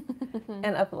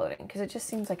and uploading, because it just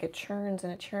seems like it churns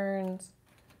and it churns.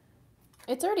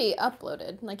 It's already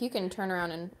uploaded. Like, you can turn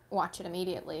around and watch it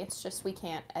immediately. It's just we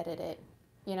can't edit it,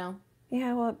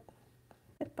 Yeah, well,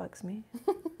 it bugs me.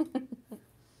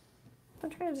 I'm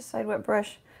trying to decide what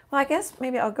brush. Well, I guess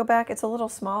maybe I'll go back. It's a little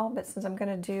small, but since I'm going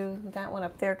to do that one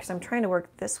up there, because I'm trying to work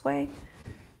this way,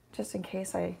 just in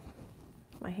case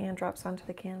my hand drops onto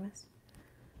the canvas.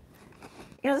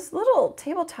 This little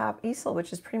tabletop easel,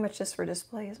 which is pretty much just for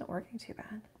display, isn't working too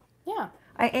bad. Yeah.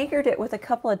 I anchored it with a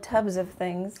couple of tubs of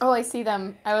things. Oh, I see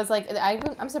them. I was like,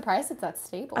 I'm surprised it's that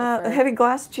stable. Heavy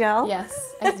gloss gel.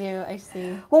 Yes, I do. I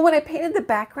see. Well, when I painted the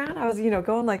background, I was,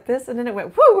 going like this, and then it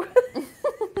went, whoo!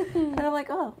 And I'm like,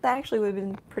 oh, that actually would have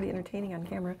been pretty entertaining on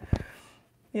camera,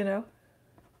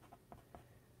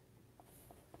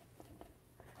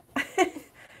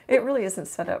 It really isn't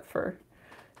set up for,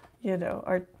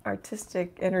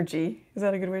 artistic energy. Is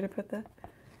that a good way to put that?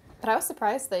 But I was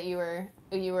surprised that you were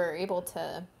able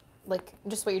to, like,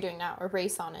 just what you're doing now,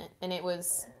 erase on it, and it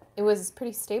was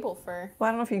pretty stable for. Well,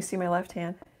 I don't know if you can see my left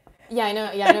hand. Yeah, I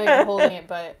know. Yeah, I know you're holding it,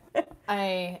 but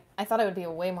I thought it would be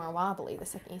way more wobbly the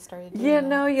second you started doing it.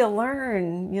 No, you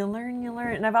learn.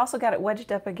 And I've also got it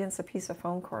wedged up against a piece of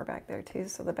foam core back there too,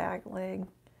 so the back leg.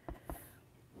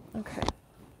 Okay.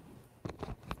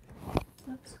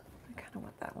 Oops. I kind of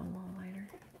want that one a little lighter.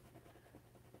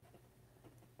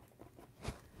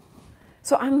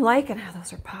 So I'm liking how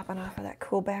those are popping off of that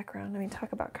cool background. I mean,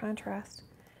 talk about contrast.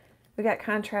 We got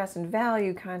contrast and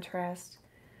value contrast.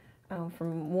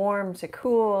 From warm to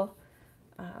cool,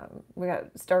 we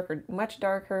got darker, much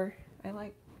darker. I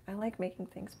like making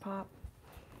things pop.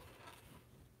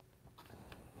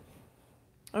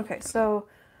 Okay, so,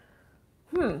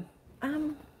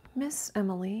 Miss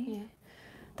Emily. Yeah.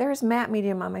 There's matte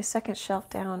medium on my second shelf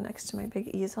down next to my big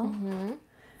easel. Mm-hmm.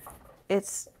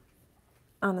 It's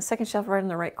on the second shelf right in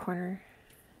the right corner.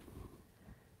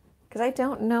 Because I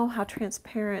don't know how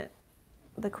transparent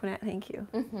the quinette. Thank you.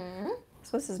 Mm-hmm.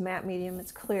 So this is matte medium.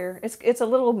 It's clear. It's a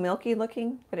little milky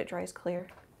looking, but it dries clear.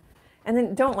 And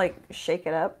then don't like shake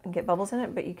it up and get bubbles in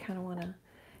it, but you kind of want to.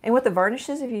 And with the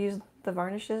varnishes, if you use the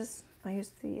varnishes, I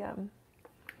use the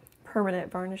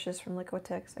permanent varnishes from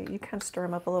Liquitex. You kind of stir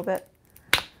them up a little bit.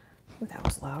 Ooh, that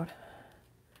was loud.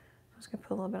 I was gonna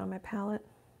put a little bit on my palette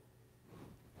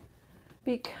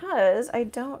because I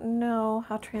don't know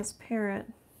how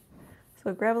transparent.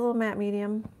 So grab a little matte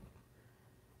medium.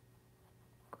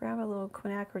 Grab a little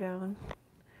quinacridone.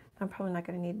 I'm probably not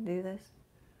going to need to do this.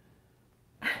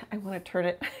 I want to turn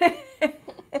it.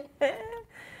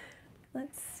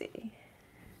 Let's see.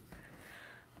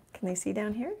 Can they see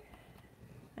down here?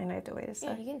 I know I have to wait a sec.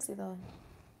 Yeah, you can see the.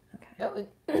 Okay.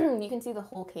 Oh, you can see the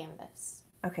whole canvas.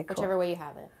 Okay, cool. Whichever way you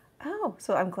have it. Oh,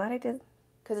 so I'm glad I did.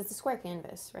 Because it's a square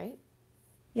canvas, right?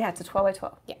 Yeah, it's a 12 by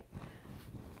 12. Yeah.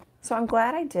 So I'm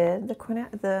glad I did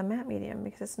the matte medium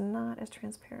because it's not as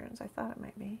transparent as I thought it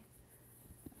might be.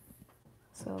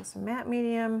 So some matte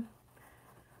medium.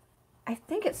 I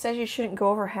think it says you shouldn't go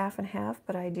over half and half,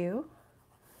 but I do.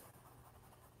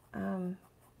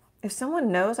 If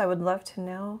someone knows, I would love to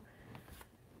know.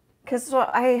 Because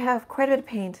I have quite a bit of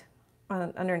paint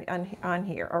on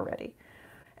here already.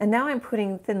 And now I'm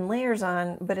putting thin layers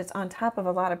on, but it's on top of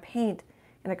a lot of paint,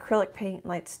 and acrylic paint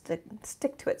likes to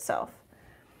stick to itself.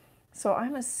 So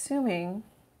I'm assuming,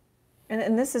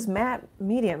 and this is matte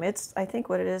medium. I think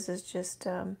what it is just,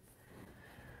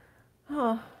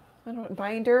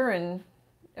 binder and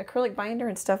acrylic binder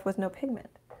and stuff with no pigment.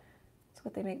 That's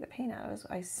what they make the paint out of,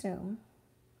 I assume.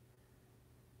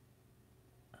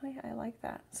 Oh yeah, I like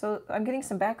that. So I'm getting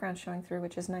some background showing through,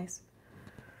 which is nice.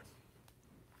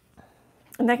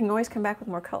 And I can always come back with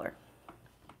more color.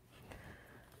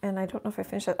 And I don't know if I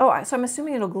finished that. Oh, so I'm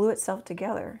assuming it'll glue itself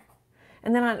together.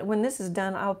 And then when this is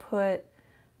done, I'll put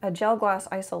a gel gloss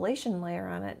isolation layer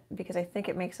on it because I think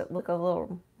it makes it look a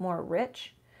little more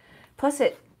rich. Plus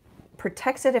it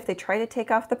protects it if they try to take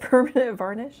off the permanent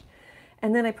varnish.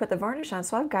 And then I put the varnish on,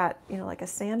 so I've got, like a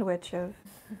sandwich of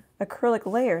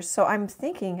acrylic layers. So I'm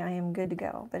thinking I am good to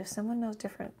go. But if someone knows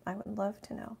different, I would love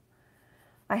to know.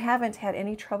 I haven't had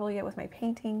any trouble yet with my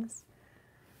paintings.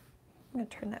 I'm going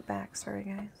to turn that back. Sorry,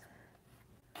 guys.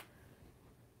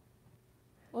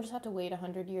 We'll just have to wait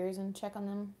 100 years and check on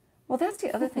them. Well, that's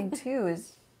the other thing, too,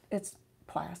 is it's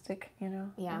plastic,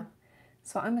 Yeah.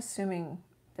 So I'm assuming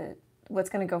that what's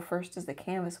going to go first is the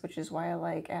canvas, which is why I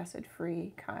like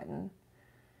acid-free cotton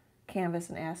canvas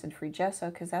and acid-free gesso,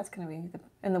 because that's going to be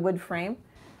and the wood frame.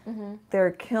 Mm-hmm.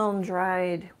 They're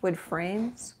kiln-dried wood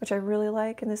frames, which I really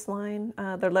like in this line.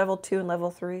 They're level 2 and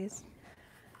level 3s.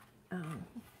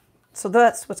 So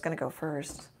that's what's going to go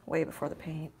first, way before the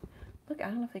paint. Look, I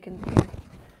don't know if I can...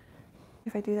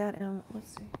 If I do that,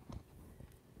 let's see.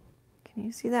 Can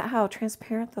you see that, how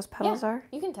transparent those petals are?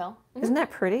 You can tell. Mm-hmm. Isn't that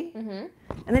pretty? Mm-hmm.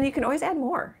 And then you can always add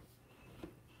more.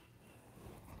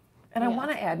 And I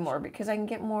want to add more because I can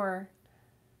get more...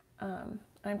 I'm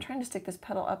trying to stick this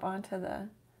petal up onto the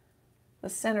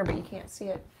center, but you can't see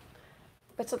it.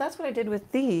 But so that's what I did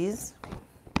with these.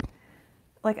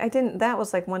 Like that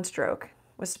was like one stroke.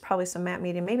 Was probably some matte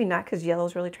medium. Maybe not because yellow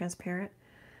is really transparent.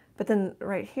 But then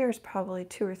right here is probably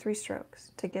 2 or 3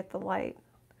 strokes to get the light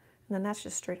And then that's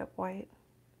just straight up white.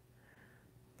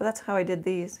 But that's how I did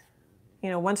these. You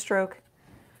know, 1 stroke,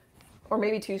 or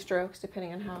maybe 2 strokes,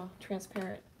 depending on how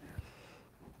transparent.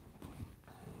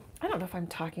 I don't know if I'm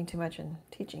talking too much and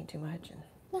teaching too much.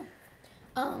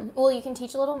 No. Well, you can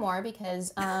teach a little more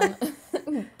because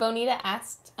Bonita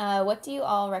asked, what do you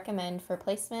all recommend for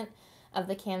placement of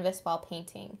the canvas while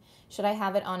painting? Should I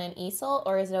have it on an easel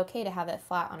or is it okay to have it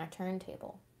flat on a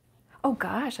turntable? Oh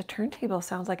gosh, a turntable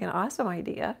sounds like an awesome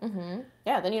idea. Mm-hmm.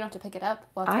 Yeah, then you don't have to pick it up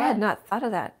while it's I wet. had not thought of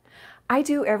that. I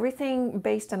do everything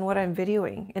based on what I'm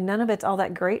videoing, and none of it's all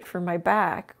that great for my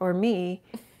back or me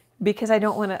because I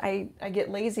don't want to, I get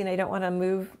lazy and I don't want to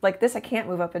move. Like this, I can't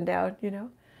move up and down, you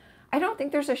know? I don't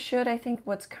think there's a should. I think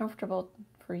what's comfortable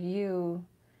for you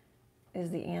is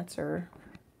the answer.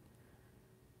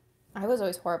 I was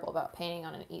always horrible about painting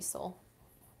on an easel.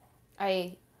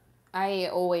 I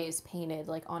always painted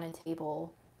like on a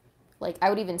table. Like I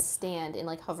would even stand and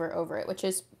like hover over it, which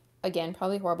is again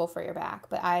probably horrible for your back,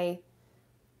 but I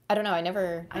don't know, I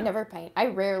never paint. I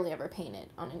rarely ever painted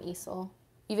on an easel.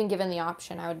 Even given the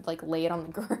option, I would like lay it on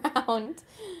the ground.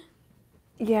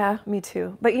 Yeah, me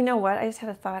too. But you know what? I just had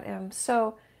a thought,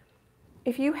 So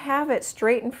if you have it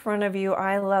straight in front of you,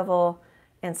 eye level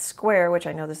and square, which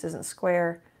I know this isn't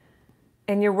square,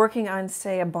 and you're working on,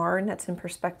 say, a barn that's in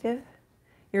perspective,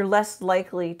 you're less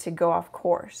likely to go off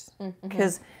course.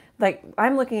 Because like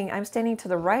I'm standing to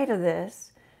the right of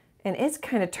this and it's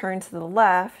kind of turned to the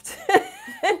left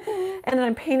and then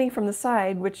I'm painting from the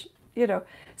side, which, you know,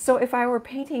 so if I were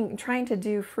painting, trying to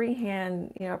do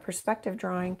freehand, you know, perspective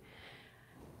drawing,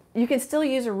 you can still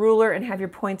use a ruler and have your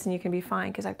points and you can be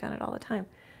fine because I've done it all the time.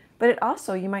 But it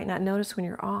also, you might not notice when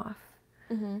you're off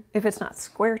if it's not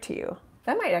square to you.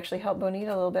 That might actually help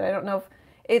Bonita a little bit. I don't know if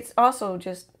it's also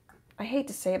just, I hate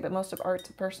to say it, but most of art's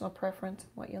a personal preference,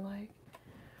 what you like.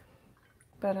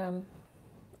 But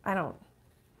I don't,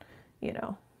 you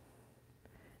know,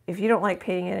 if you don't like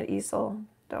painting in an easel,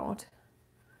 don't.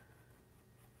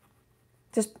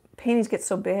 Just paintings get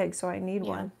so big, so I need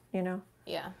one, you know.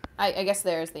 Yeah, I guess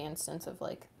there's the instance of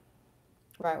like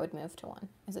where I would move to one.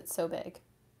 Is it so big?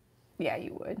 Yeah,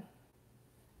 you would.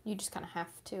 You just kind of have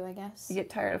to, I guess. You get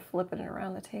tired of flipping it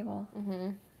around the table.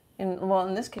 And well,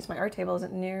 in this case, my art table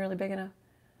isn't nearly big enough.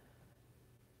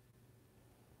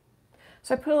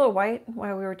 So I put a little white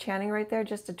while we were chatting right there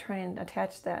just to try and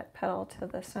attach that petal to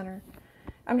the center.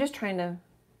 I'm just trying to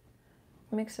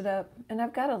mix it up. And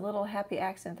I've got a little happy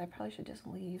accent I probably should just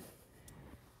leave.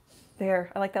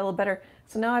 There, I like that a little better.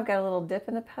 So now I've got a little dip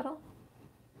in the petal.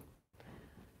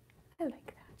 I like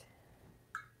that.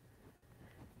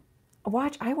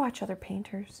 I watch other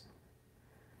painters.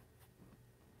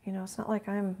 You know, it's not like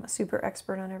I'm a super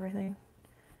expert on everything.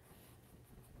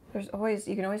 There's always,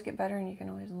 you can always get better and you can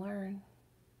always learn.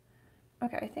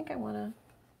 Okay, I think I want to,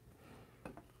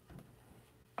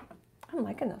 I'm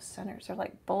liking those centers. They're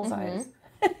like bullseyes.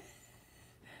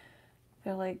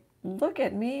 They're like, look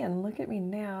at me and look at me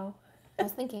now. I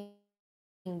was thinking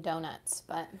donuts,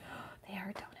 but they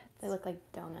are donuts. They look like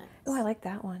donuts. Oh, I like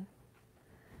that one.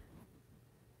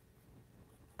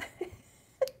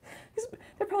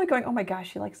 They're probably going, oh my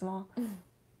gosh, she likes them all. And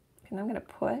I'm going to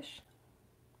push.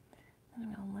 And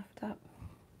I'm going to lift up.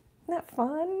 Isn't that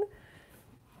fun?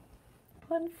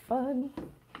 Fun.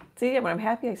 See, when I'm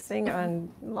happy, I sing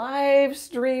on live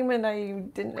stream, and I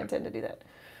didn't intend to do that.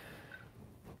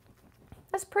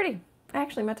 That's pretty. I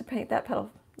actually meant to paint that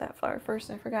petal, that flower first,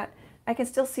 and I forgot. I can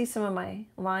still see some of my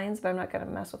lines, but I'm not going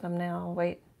to mess with them now. I'll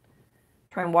wait.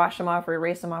 Try and wash them off or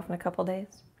erase them off in a couple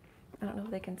days. I don't know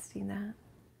if they can see that.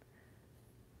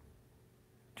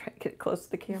 Try to get it close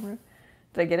to the camera.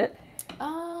 Did I get it?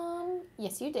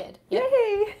 Yes, you did. Yep.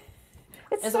 Yay!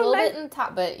 It's so a little bit in the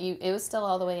top, but it was still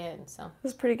all the way in, so. It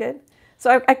was pretty good.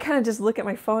 So I kind of just look at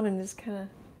my phone and just kind of,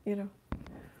 you know,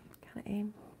 kind of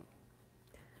aim.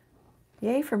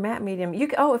 Yay for matte medium. You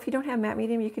if you don't have matte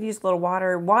medium, you could use a little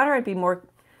water. Water I'd be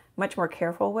much more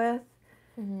careful with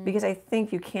because I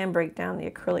think you can break down the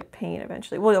acrylic paint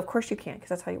eventually. Well, of course you can because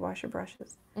that's how you wash your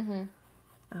brushes. You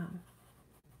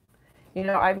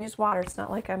know, I've used water. It's not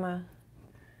like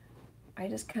I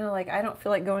just kind of like, I don't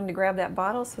feel like going to grab that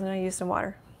bottle, so then I use some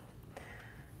water.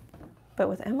 But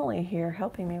with Emily here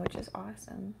helping me, which is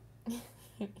awesome.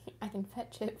 I can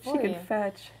fetch it for you. She can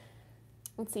fetch.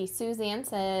 Let's see, Suzanne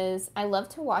says, I love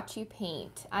to watch you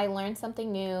paint. I learn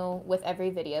something new with every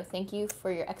video. Thank you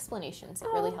for your explanations. It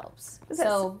really helps.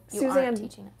 So you are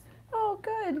teaching us. Oh,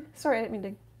 good. Sorry, I didn't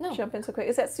mean to jump in so quick.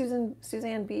 Is that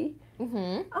Suzanne B?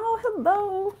 Oh,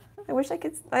 hello. I wish I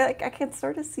could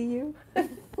sort of see you.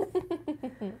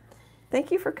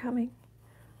 Thank you for coming.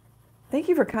 Thank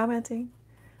you for commenting.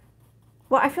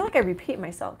 Well, I feel like I repeat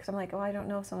myself because I'm like, oh, I don't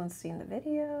know if someone's seen the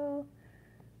video.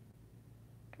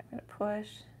 I'm going to push.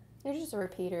 You're just a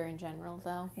repeater in general,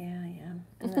 though. Yeah, I am.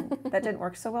 And then that didn't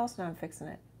work so well, so now I'm fixing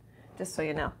it. Just so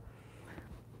you know.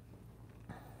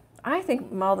 I think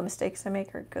all the mistakes I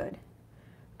make are good.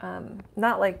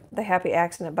 Not like the happy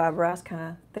accident Bob Ross kind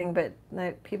of thing, but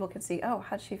that people can see, oh,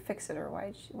 how'd she fix it, or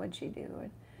what'd she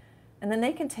do? And then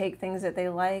they can take things that they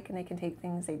like, and they can take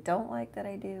things they don't like that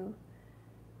I do.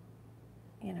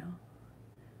 You know,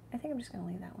 I think I'm just going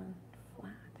to leave that one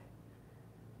flat.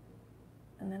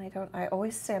 And then I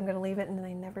always say I'm going to leave it, and then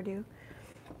I never do.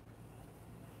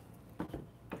 But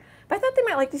I thought they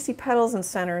might like to see petals and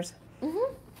centers.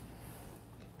 Mm-hmm.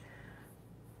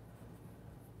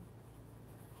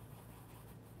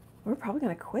 We're probably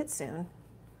going to quit soon.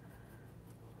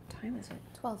 What time is it?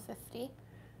 12:50.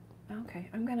 Okay,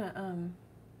 I'm going to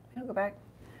I'll go back.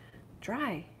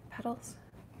 Dry petals.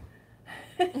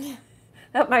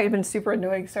 That might have been super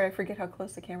annoying. Sorry, I forget how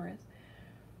close the camera is.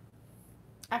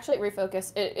 Actually, it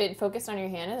refocused. It focused on your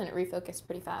hand, and then it refocused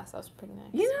pretty fast. That was pretty nice.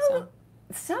 You know,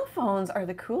 cell phones are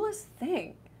the coolest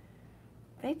thing.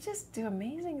 They just do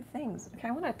amazing things. Okay,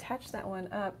 I want to attach that one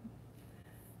up.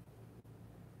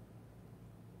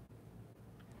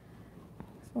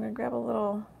 So I'm going to grab a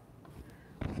little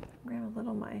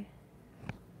my...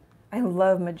 I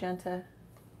love magenta.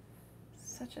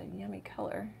 Such a yummy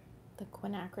color. The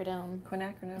quinacridone.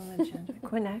 Quinacridone magenta.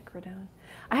 Quinacridone.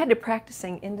 I had to practice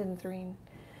saying indanthrene.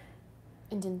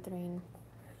 Indanthrene.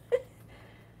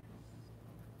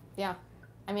 Yeah.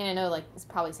 I mean, I know, like, it's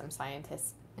probably some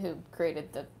scientist who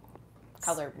created the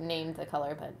color, named the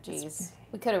color, but geez.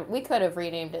 We could have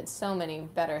renamed it so many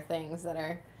better things that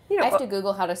are... You know, I have to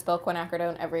Google how to spell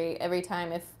quinacridone every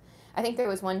time. I think there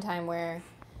was one time where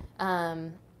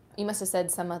you must have said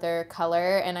some other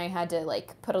color, and I had to,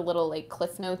 like, put a little, like,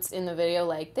 cliff notes in the video,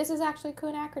 like, this is actually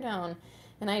quinacridone.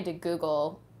 And I had to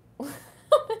Google how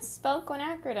to spell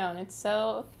quinacridone. It's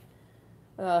so...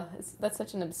 that's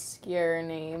such an obscure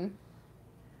name.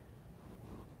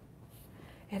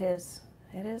 It is.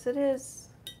 It is. It is.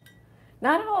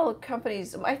 Not all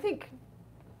companies... I think...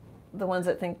 The ones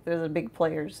that think they're the big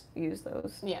players use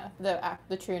those. Yeah,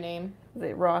 the true name.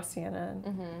 The raw sienna.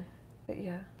 Mm-hmm. But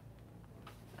yeah.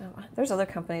 There's other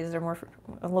companies that are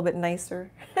a little bit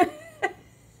nicer. You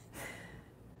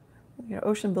know,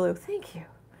 ocean blue. Thank you.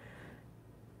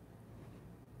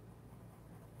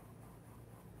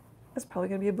 That's probably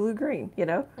going to be a blue-green, you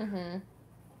know? Mm-hmm.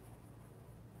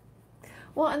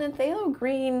 Well, and then phthalo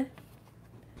green...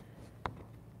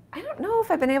 I don't know if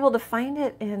I've been able to find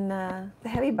it in the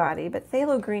heavy body, but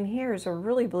phthalo green here is a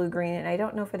really blue-green, and I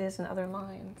don't know if it is in other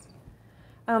lines.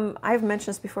 I've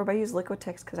mentioned this before, but I use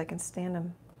Liquitex because I can stand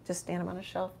them on a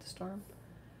shelf to store them.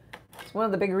 It's one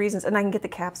of the big reasons, and I can get the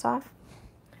caps off.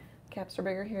 Caps are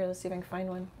bigger here. Let's see if I can find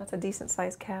one. That's a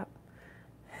decent-sized cap.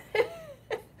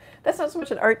 That's not so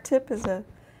much an art tip as a,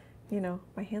 you know,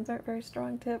 my hands aren't very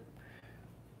strong tip.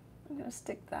 I'm going to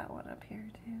stick that one up here,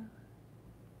 too.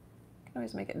 Can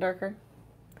always make it darker.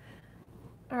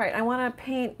 All right, I want to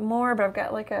paint more, but I've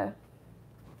got like a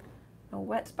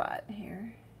wet spot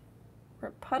here where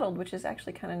it puddled, which is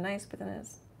actually kind of nice, but then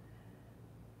it's...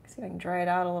 See if I can dry it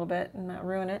out a little bit and not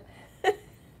ruin it.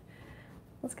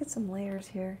 Let's get some layers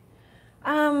here.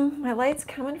 My light's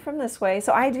coming from this way,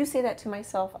 so I do say that to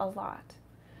myself a lot.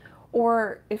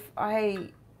 Or if I,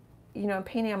 you know, I'm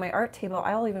painting on my art table,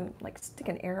 I'll even like stick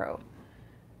an arrow.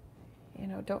 You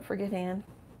know, don't forget, Anne.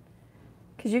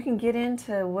 Because you can get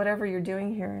into whatever you're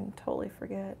doing here and totally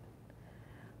forget.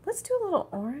 Let's do a little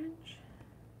orange.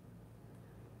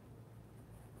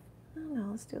 Oh no,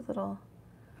 let's do a little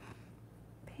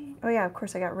pink. Oh yeah, of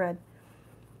course I got red.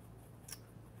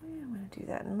 Yeah, I'm going to do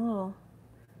that in a little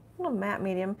matte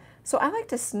medium. So I like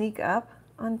to sneak up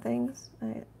on things.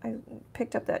 I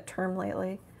picked up that term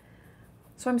lately.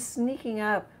 So I'm sneaking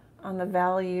up on the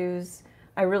values.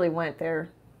 I really went there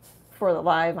for the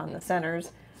live on the centers.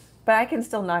 But I can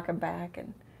still knock them back,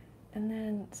 and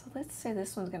then, so let's say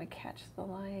this one's going to catch the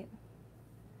light.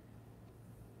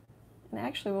 And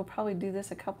actually, we'll probably do this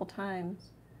a couple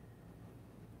times,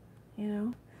 you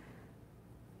know.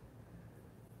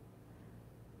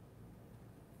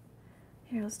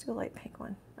 Here, let's do a light pink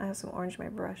one. I have some orange in my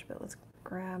brush, but let's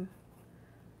grab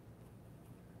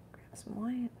some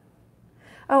white.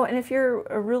 Oh, and if you're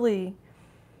a really...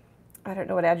 I don't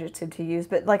know what adjective to use,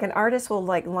 but like an artist will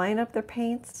like line up their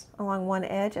paints along one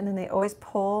edge, and then they always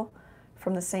pull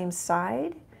from the same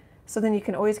side. So then you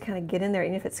can always kind of get in there,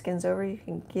 and if it skins over, you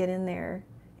can get in there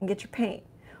and get your paint.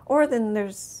 Or then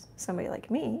there's somebody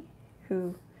like me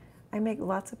who I make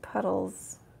lots of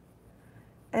puddles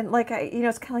And like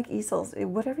it's kind of like easels,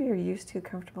 whatever you're used to,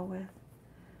 comfortable with.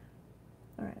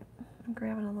 All right, I'm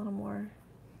grabbing a little more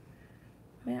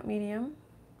matte medium.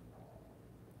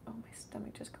 Oh, my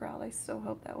stomach just growled. I so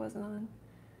hope that wasn't on.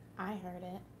 I heard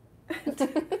it.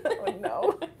 Oh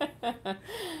no.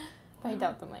 I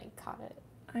doubt the mic caught it.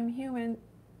 I'm human.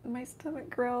 My stomach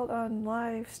growled on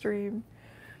live stream.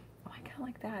 Oh, I kind of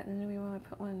like that. And then we want to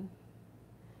put one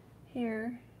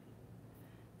here.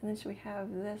 And then should we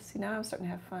have this? See, now I'm starting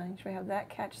to have fun. Should we have that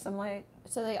catch some light?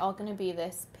 So are they all going to be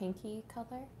this pinky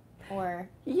color? Or?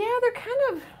 Yeah, they're kind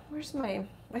of, where's my,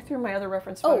 I threw my other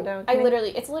reference photo down. It's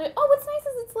literally, oh, what's nice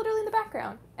is it's literally in the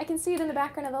background. I can see it in the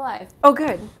background of the live. Oh,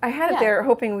 good. I had it there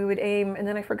hoping we would aim, and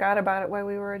then I forgot about it while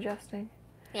we were adjusting.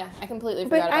 Yeah, I completely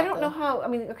forgot about it. But I don't know how, I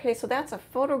mean, okay, so that's a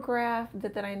photograph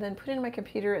that I then put into my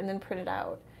computer and then printed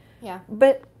out. Yeah.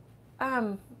 But,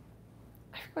 I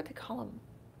forget what they call them.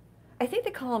 I think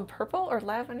they call them purple or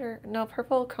lavender, no,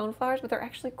 purple coneflowers, but they're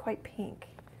actually quite pink.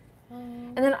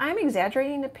 And then I'm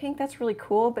exaggerating the pink. That's really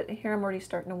cool, but here I'm already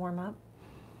starting to warm up.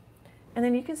 And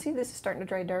then you can see this is starting to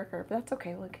dry darker, but that's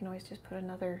okay. We can always just put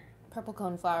another... Purple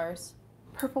coneflowers.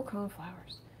 Purple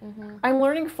coneflowers. Mm-hmm. I'm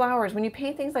learning flowers. When you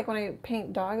paint things, like when I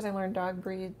paint dogs, I learn dog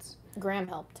breeds. Graham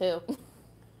helped, too.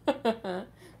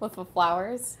 With the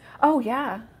flowers. Oh,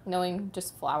 yeah. Knowing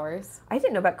just flowers. I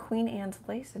didn't know about Queen Anne's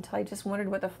lace until I just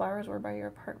wondered what the flowers were by your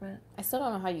apartment. I still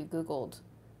don't know how you Googled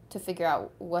to figure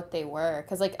out what they were,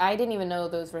 because like I didn't even know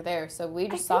those were there, so we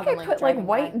just saw them like I put driving like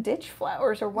white by. ditch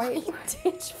flowers or white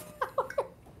ditch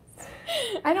flowers.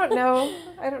 I don't know.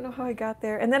 I don't know how I got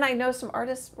there. And then I know some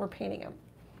artists were painting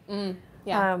them.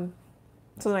 Yeah.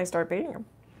 So then I started painting them.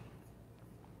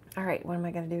 All right, what am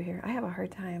I going to do here? I have a hard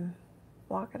time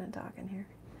walking and talking here.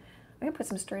 I'm going to put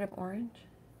some straight up orange.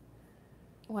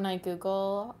 When I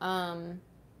Google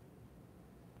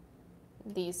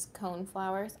these cone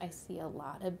flowers, I see a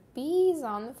lot of bees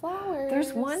on the flowers.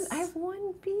 There's one. I have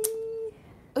one bee.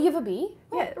 Oh, you have a bee?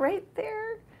 Yeah, right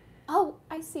there. Oh,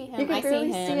 I see him. You can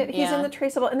barely see it. He's in the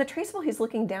traceable. In the traceable, he's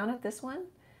looking down at this one.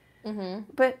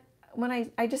 Mm-hmm. But when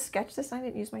I just sketched this, I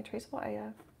didn't use my traceable.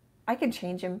 I could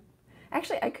change him.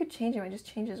 Actually, I could change him. I just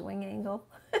change his wing angle.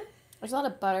 There's a lot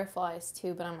of butterflies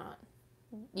too, but I'm not.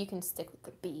 You can stick with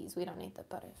the bees. We don't need the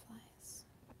butterflies.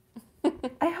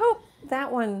 I hope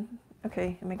that one.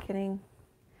 Okay, am I kidding?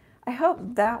 I hope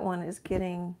that one is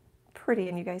getting pretty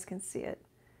and you guys can see it.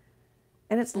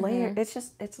 And it's layered.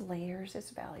 It's layers.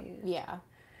 It's values. Yeah.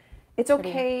 It's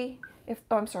okay if.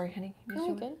 Oh, I'm sorry, honey.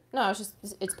 Oh, good. No,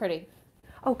 it's pretty.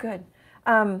 Oh, good.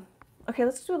 Okay,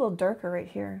 let's do a little darker right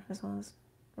here as long as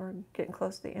we're getting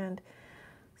close to the end.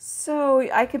 So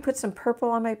I could put some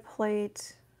purple on my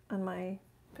plate, on my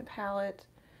palette.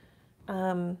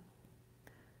 Some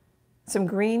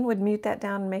green would mute that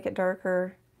down and make it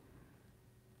darker.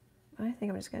 I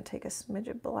think I'm just going to take a smidge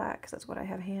of black because that's what I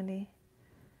have handy.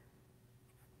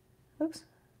 Oops.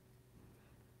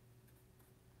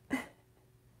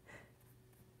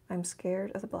 I'm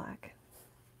scared of the black.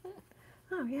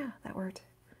 Oh yeah, that worked.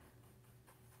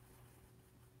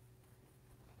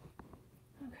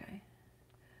 Okay.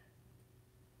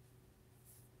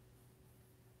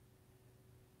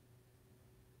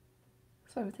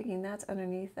 So I'm thinking that's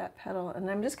underneath that petal, and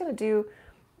I'm just going to do,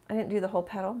 I didn't do the whole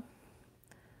petal.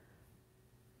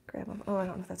 Grab them. Oh, I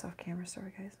don't know if that's off camera.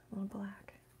 Sorry, guys. A little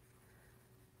black.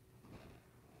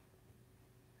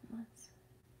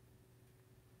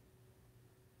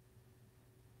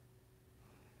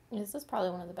 This is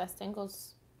probably one of the best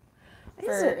angles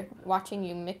for watching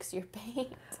you mix your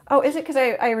paint. Oh, is it because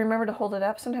I remember to hold it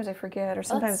up? Sometimes I forget, or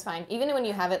sometimes... That's fine. Even when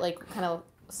you have it like kind of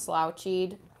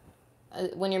slouchied,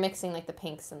 when you're mixing like the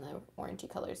pinks and the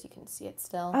orangey colors, you can see it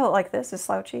still. Oh, like this is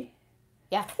slouchy?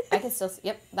 Yeah, I can still see,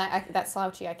 yep, that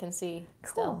slouchy I can see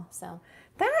still. So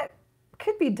that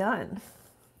could be done.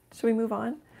 Should we move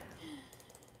on?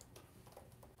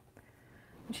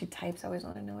 When she types, I always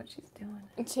want to know what she's doing.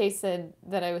 Chase said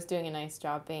that I was doing a nice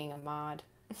job being a mod.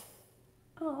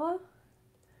 Aw.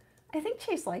 I think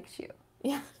Chase likes you.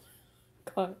 Yeah.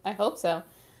 I hope so.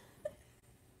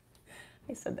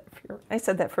 I said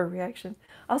that for a reaction.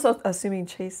 Also, assuming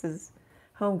Chase is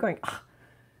home going, ah.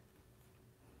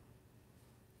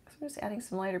 So I'm just adding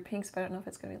some lighter pinks, but I don't know if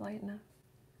it's going to be light enough.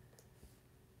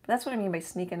 But that's what I mean by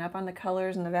sneaking up on the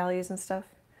colors and the values and stuff.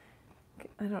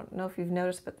 I don't know if you've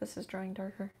noticed, but this is drawing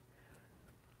darker.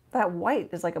 That white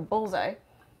is like a bullseye.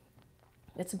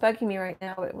 It's bugging me right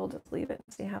now, but we'll just leave it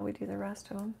and see how we do the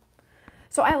rest of them.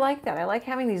 So I like that. I like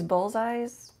having these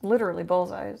bullseyes, literally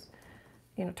bullseyes,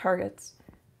 you know, targets.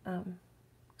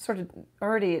 Sort of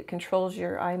already it controls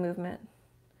your eye movement.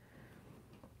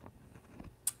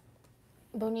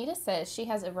 Bonita says she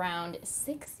has around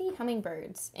 60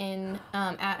 hummingbirds in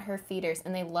at her feeders,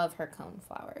 and they love her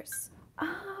coneflowers.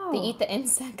 Oh. They eat the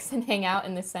insects and hang out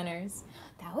in the centers.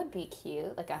 That would be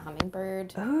cute, like a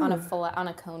hummingbird on a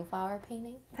coneflower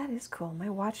painting. That is cool. My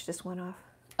watch just went off.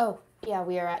 Oh, yeah,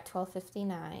 we are at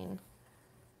 12:59.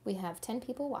 We have 10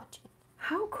 people watching.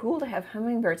 How cool to have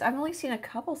hummingbirds. I've only seen a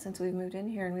couple since we've moved in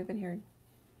here, and we've been here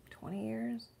 20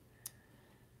 years.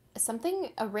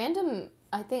 A random,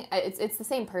 I think it's the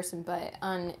same person, but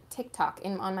on TikTok,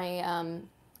 on my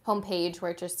homepage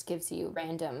where it just gives you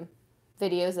random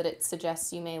videos that it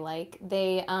suggests you may like,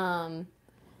 they,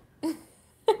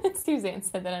 Suzanne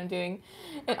said that I'm doing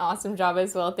an awesome job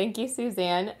as well. Thank you,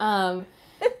 Suzanne.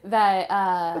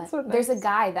 That's so nice. There's a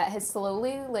guy that has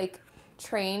slowly, like,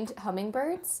 trained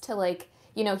hummingbirds to, like,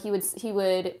 you know, he would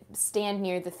stand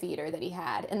near the feeder that he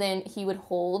had, and then he would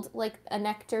hold, like, a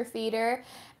nectar feeder,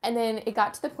 and then it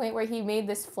got to the point where he made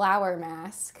this flower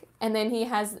mask, and then he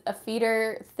has a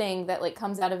feeder thing that, like,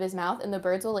 comes out of his mouth, and the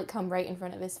birds will, like, come right in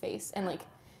front of his face and, like,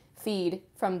 feed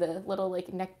from the little,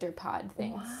 like, nectar pod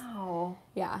things. Wow.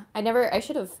 Yeah. I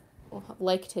should have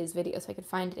liked his video so I could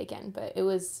find it again, but I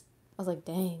was like,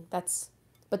 dang,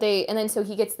 so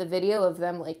he gets the video of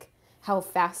them, like, how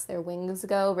fast their wings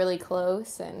go really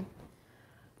close, and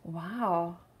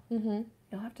wow. Mm-hmm.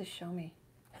 You'll have to show me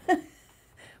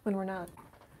when we're not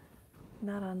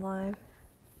on live.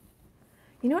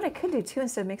 You know what I could do too,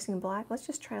 instead of mixing black, let's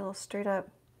just try a little straight up.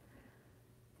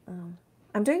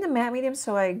 I'm doing the matte medium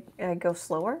so I go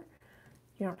slower.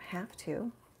 You don't have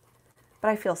to, but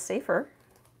I feel safer,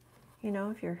 you know,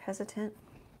 if you're hesitant.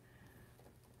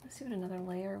 Let's see what another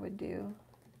layer would do.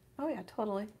 Oh yeah,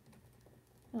 totally.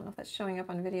 I don't know if that's showing up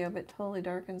on video, but it totally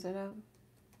darkens it up.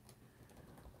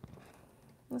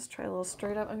 Let's try a little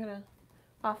straight up. I'm going to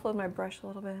offload my brush a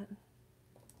little bit.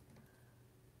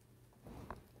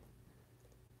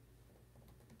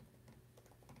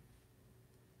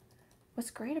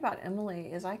 What's great about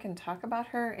Emily is I can talk about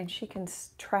her and she can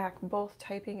track both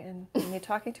typing and me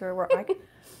talking to her, where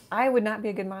I would not be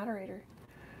a good moderator.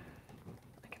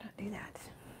 I cannot do that.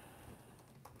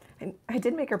 And I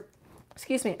did make her...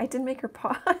 Excuse me, I did make her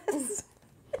pause.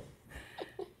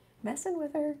 Messing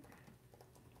with her.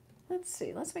 Let's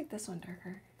see, let's make this one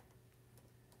darker.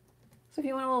 So if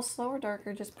you want a little slower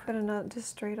darker, just put just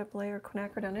straight up layer of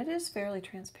quinacridone down. It is fairly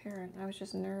transparent. I was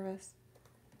just nervous.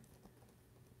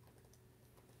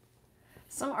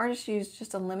 Some artists use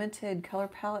just a limited color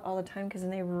palette all the time because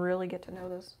then they really get to know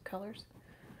those colors.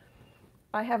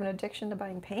 I have an addiction to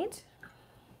buying paint,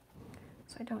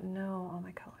 so I don't know all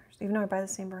my colors, even though I buy the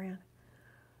same brand.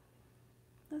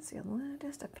 Let's see,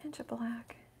 just a pinch of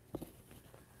black.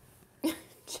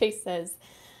 Chase says,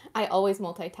 I always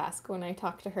multitask when I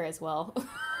talk to her as well.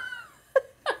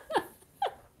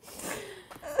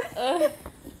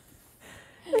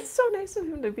 It's so nice of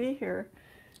him to be here.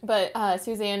 But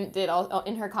Suzanne did,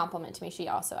 in her compliment to me, she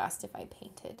also asked if I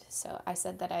painted. So I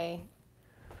said that I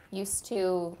used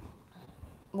to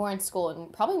more in school,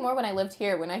 and probably more when I lived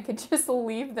here, when I could just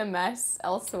leave the mess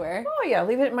elsewhere. Oh yeah,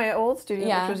 leave it in my old studio,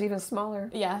 which was even smaller.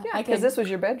 Yeah, because this was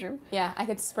your bedroom. Yeah, I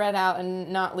could spread out and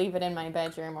not leave it in my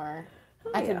bedroom, or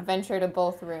I could venture to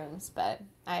both rooms. But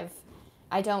I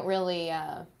don't really,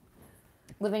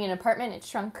 living in an apartment, it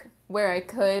shrunk where I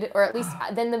could, or at least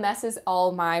then the mess is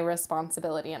all my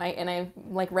responsibility, and I'm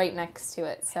like right next to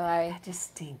it, so that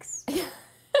just stinks.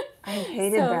 I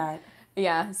hated that.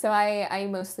 Yeah, so I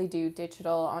mostly do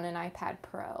digital on an iPad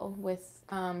Pro with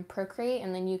Procreate,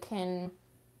 and then you can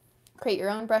create your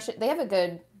own brushes. They have a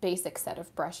good basic set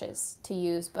of brushes to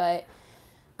use, but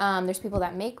there's people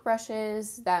that make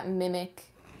brushes that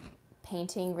mimic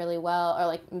painting really well, or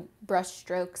like brush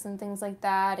strokes and things like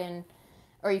that,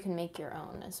 or you can make your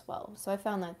own as well. So I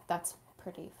found that that's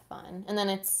pretty fun. And then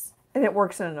and it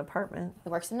works in an apartment. It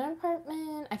works in an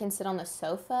apartment. I can sit on the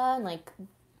sofa and like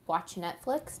watch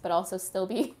Netflix, but also still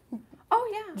be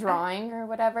drawing or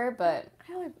whatever. But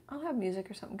I'll have music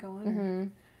or something going.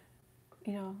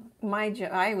 Mm-hmm. You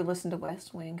know, I would listen to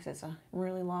West Wing because it's a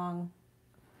really long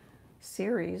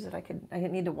series that I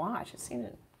didn't need to watch. I've seen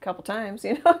it a couple times.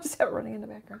 You know, just have it running in the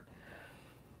background.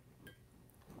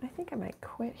 I think I might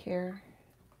quit here.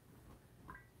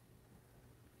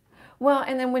 Well,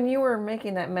 and then when you were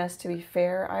making that mess, to be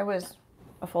fair, I was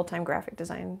a full-time graphic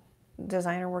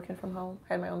designer working from home.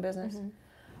 I had my own business.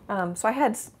 Mm-hmm. So I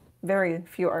had very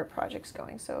few art projects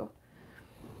going, so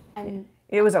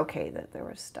it was okay that there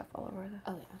was stuff all over.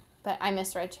 Oh, yeah. But I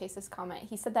misread Chase's comment.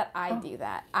 He said that I do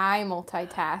that. I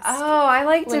multitask. Oh, I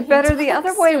liked it better the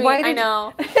other way. Why did I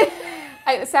know.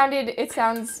 It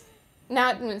sounds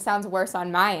Now it sounds worse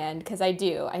on my end because I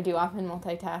do often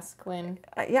multitask when.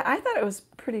 Yeah, I thought it was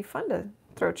pretty fun to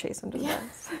throw Chase under the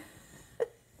bus.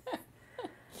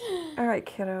 All right,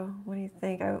 kiddo, what do you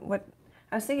think? I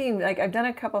was thinking, like, I've done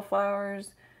a couple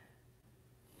flowers.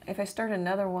 If I start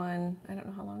another one, I don't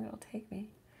know how long it'll take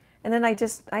me. And then I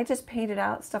just painted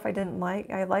out stuff I didn't like.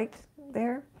 I liked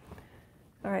there.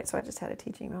 All right, so I just had a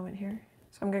teaching moment here.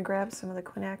 So I'm gonna grab some of the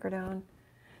quinacridone.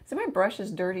 So my brush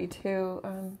is dirty too.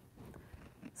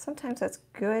 Sometimes that's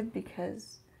good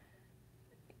because,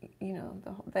 you know,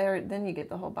 then you get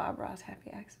the whole Bob Ross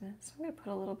happy accident. So I'm gonna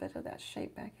put a little bit of that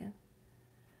shape back in.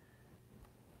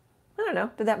 I don't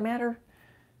know. Did that matter?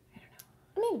 I don't know.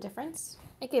 It made a difference.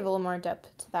 It gave a little more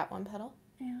depth to that one petal.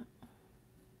 Yeah.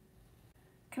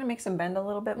 Kind of makes them bend a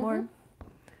little bit more.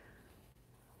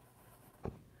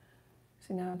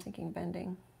 See, now I'm thinking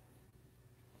bending.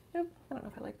 Nope, I don't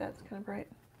know if I like that. It's kind of bright.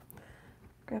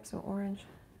 Grab some orange.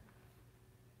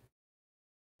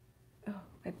 Oh,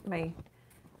 my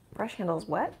brush handle is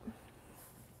wet.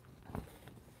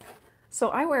 So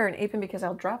I wear an apron because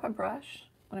I'll drop a brush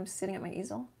when I'm sitting at my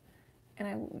easel, and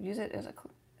I use it as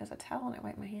a towel, and I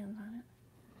wipe my hands on it.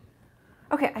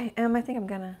 Okay, I think I'm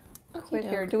gonna quit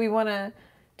here. Do we want to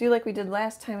do like we did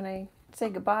last time and I say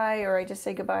goodbye, or I just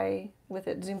say goodbye with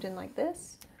it zoomed in like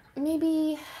this?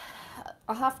 Maybe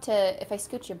I'll have to, if I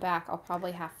scoot you back, I'll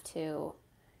probably have to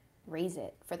raise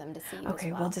it for them to see you Okay,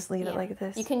 as well. we'll just leave it like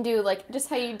this. You can do like just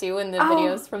how you do in the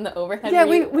videos from the overhead. Yeah,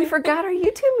 we forgot our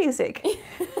YouTube music.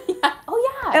 Yeah.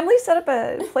 Oh yeah. Emily set up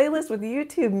a playlist with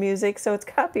YouTube music, so it's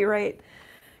copyright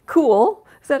cool.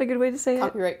 Is that a good way to say it?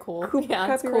 Copyright cool.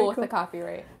 Yeah, it's cool with the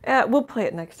copyright. We'll play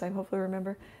it next time, hopefully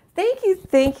remember.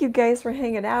 Thank you guys for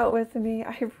hanging out with me.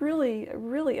 I really,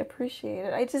 really appreciate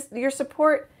it. Your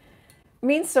support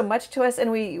means so much to us,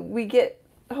 and we get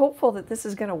hopeful that this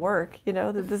is going to work, you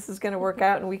know, that this is going to work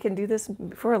out and we can do this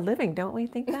for a living, don't we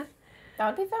think that?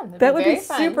 That would be fun. That would be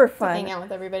super fun. To hang out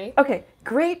with everybody. Okay,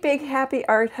 great big happy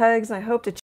art hugs, and I hope to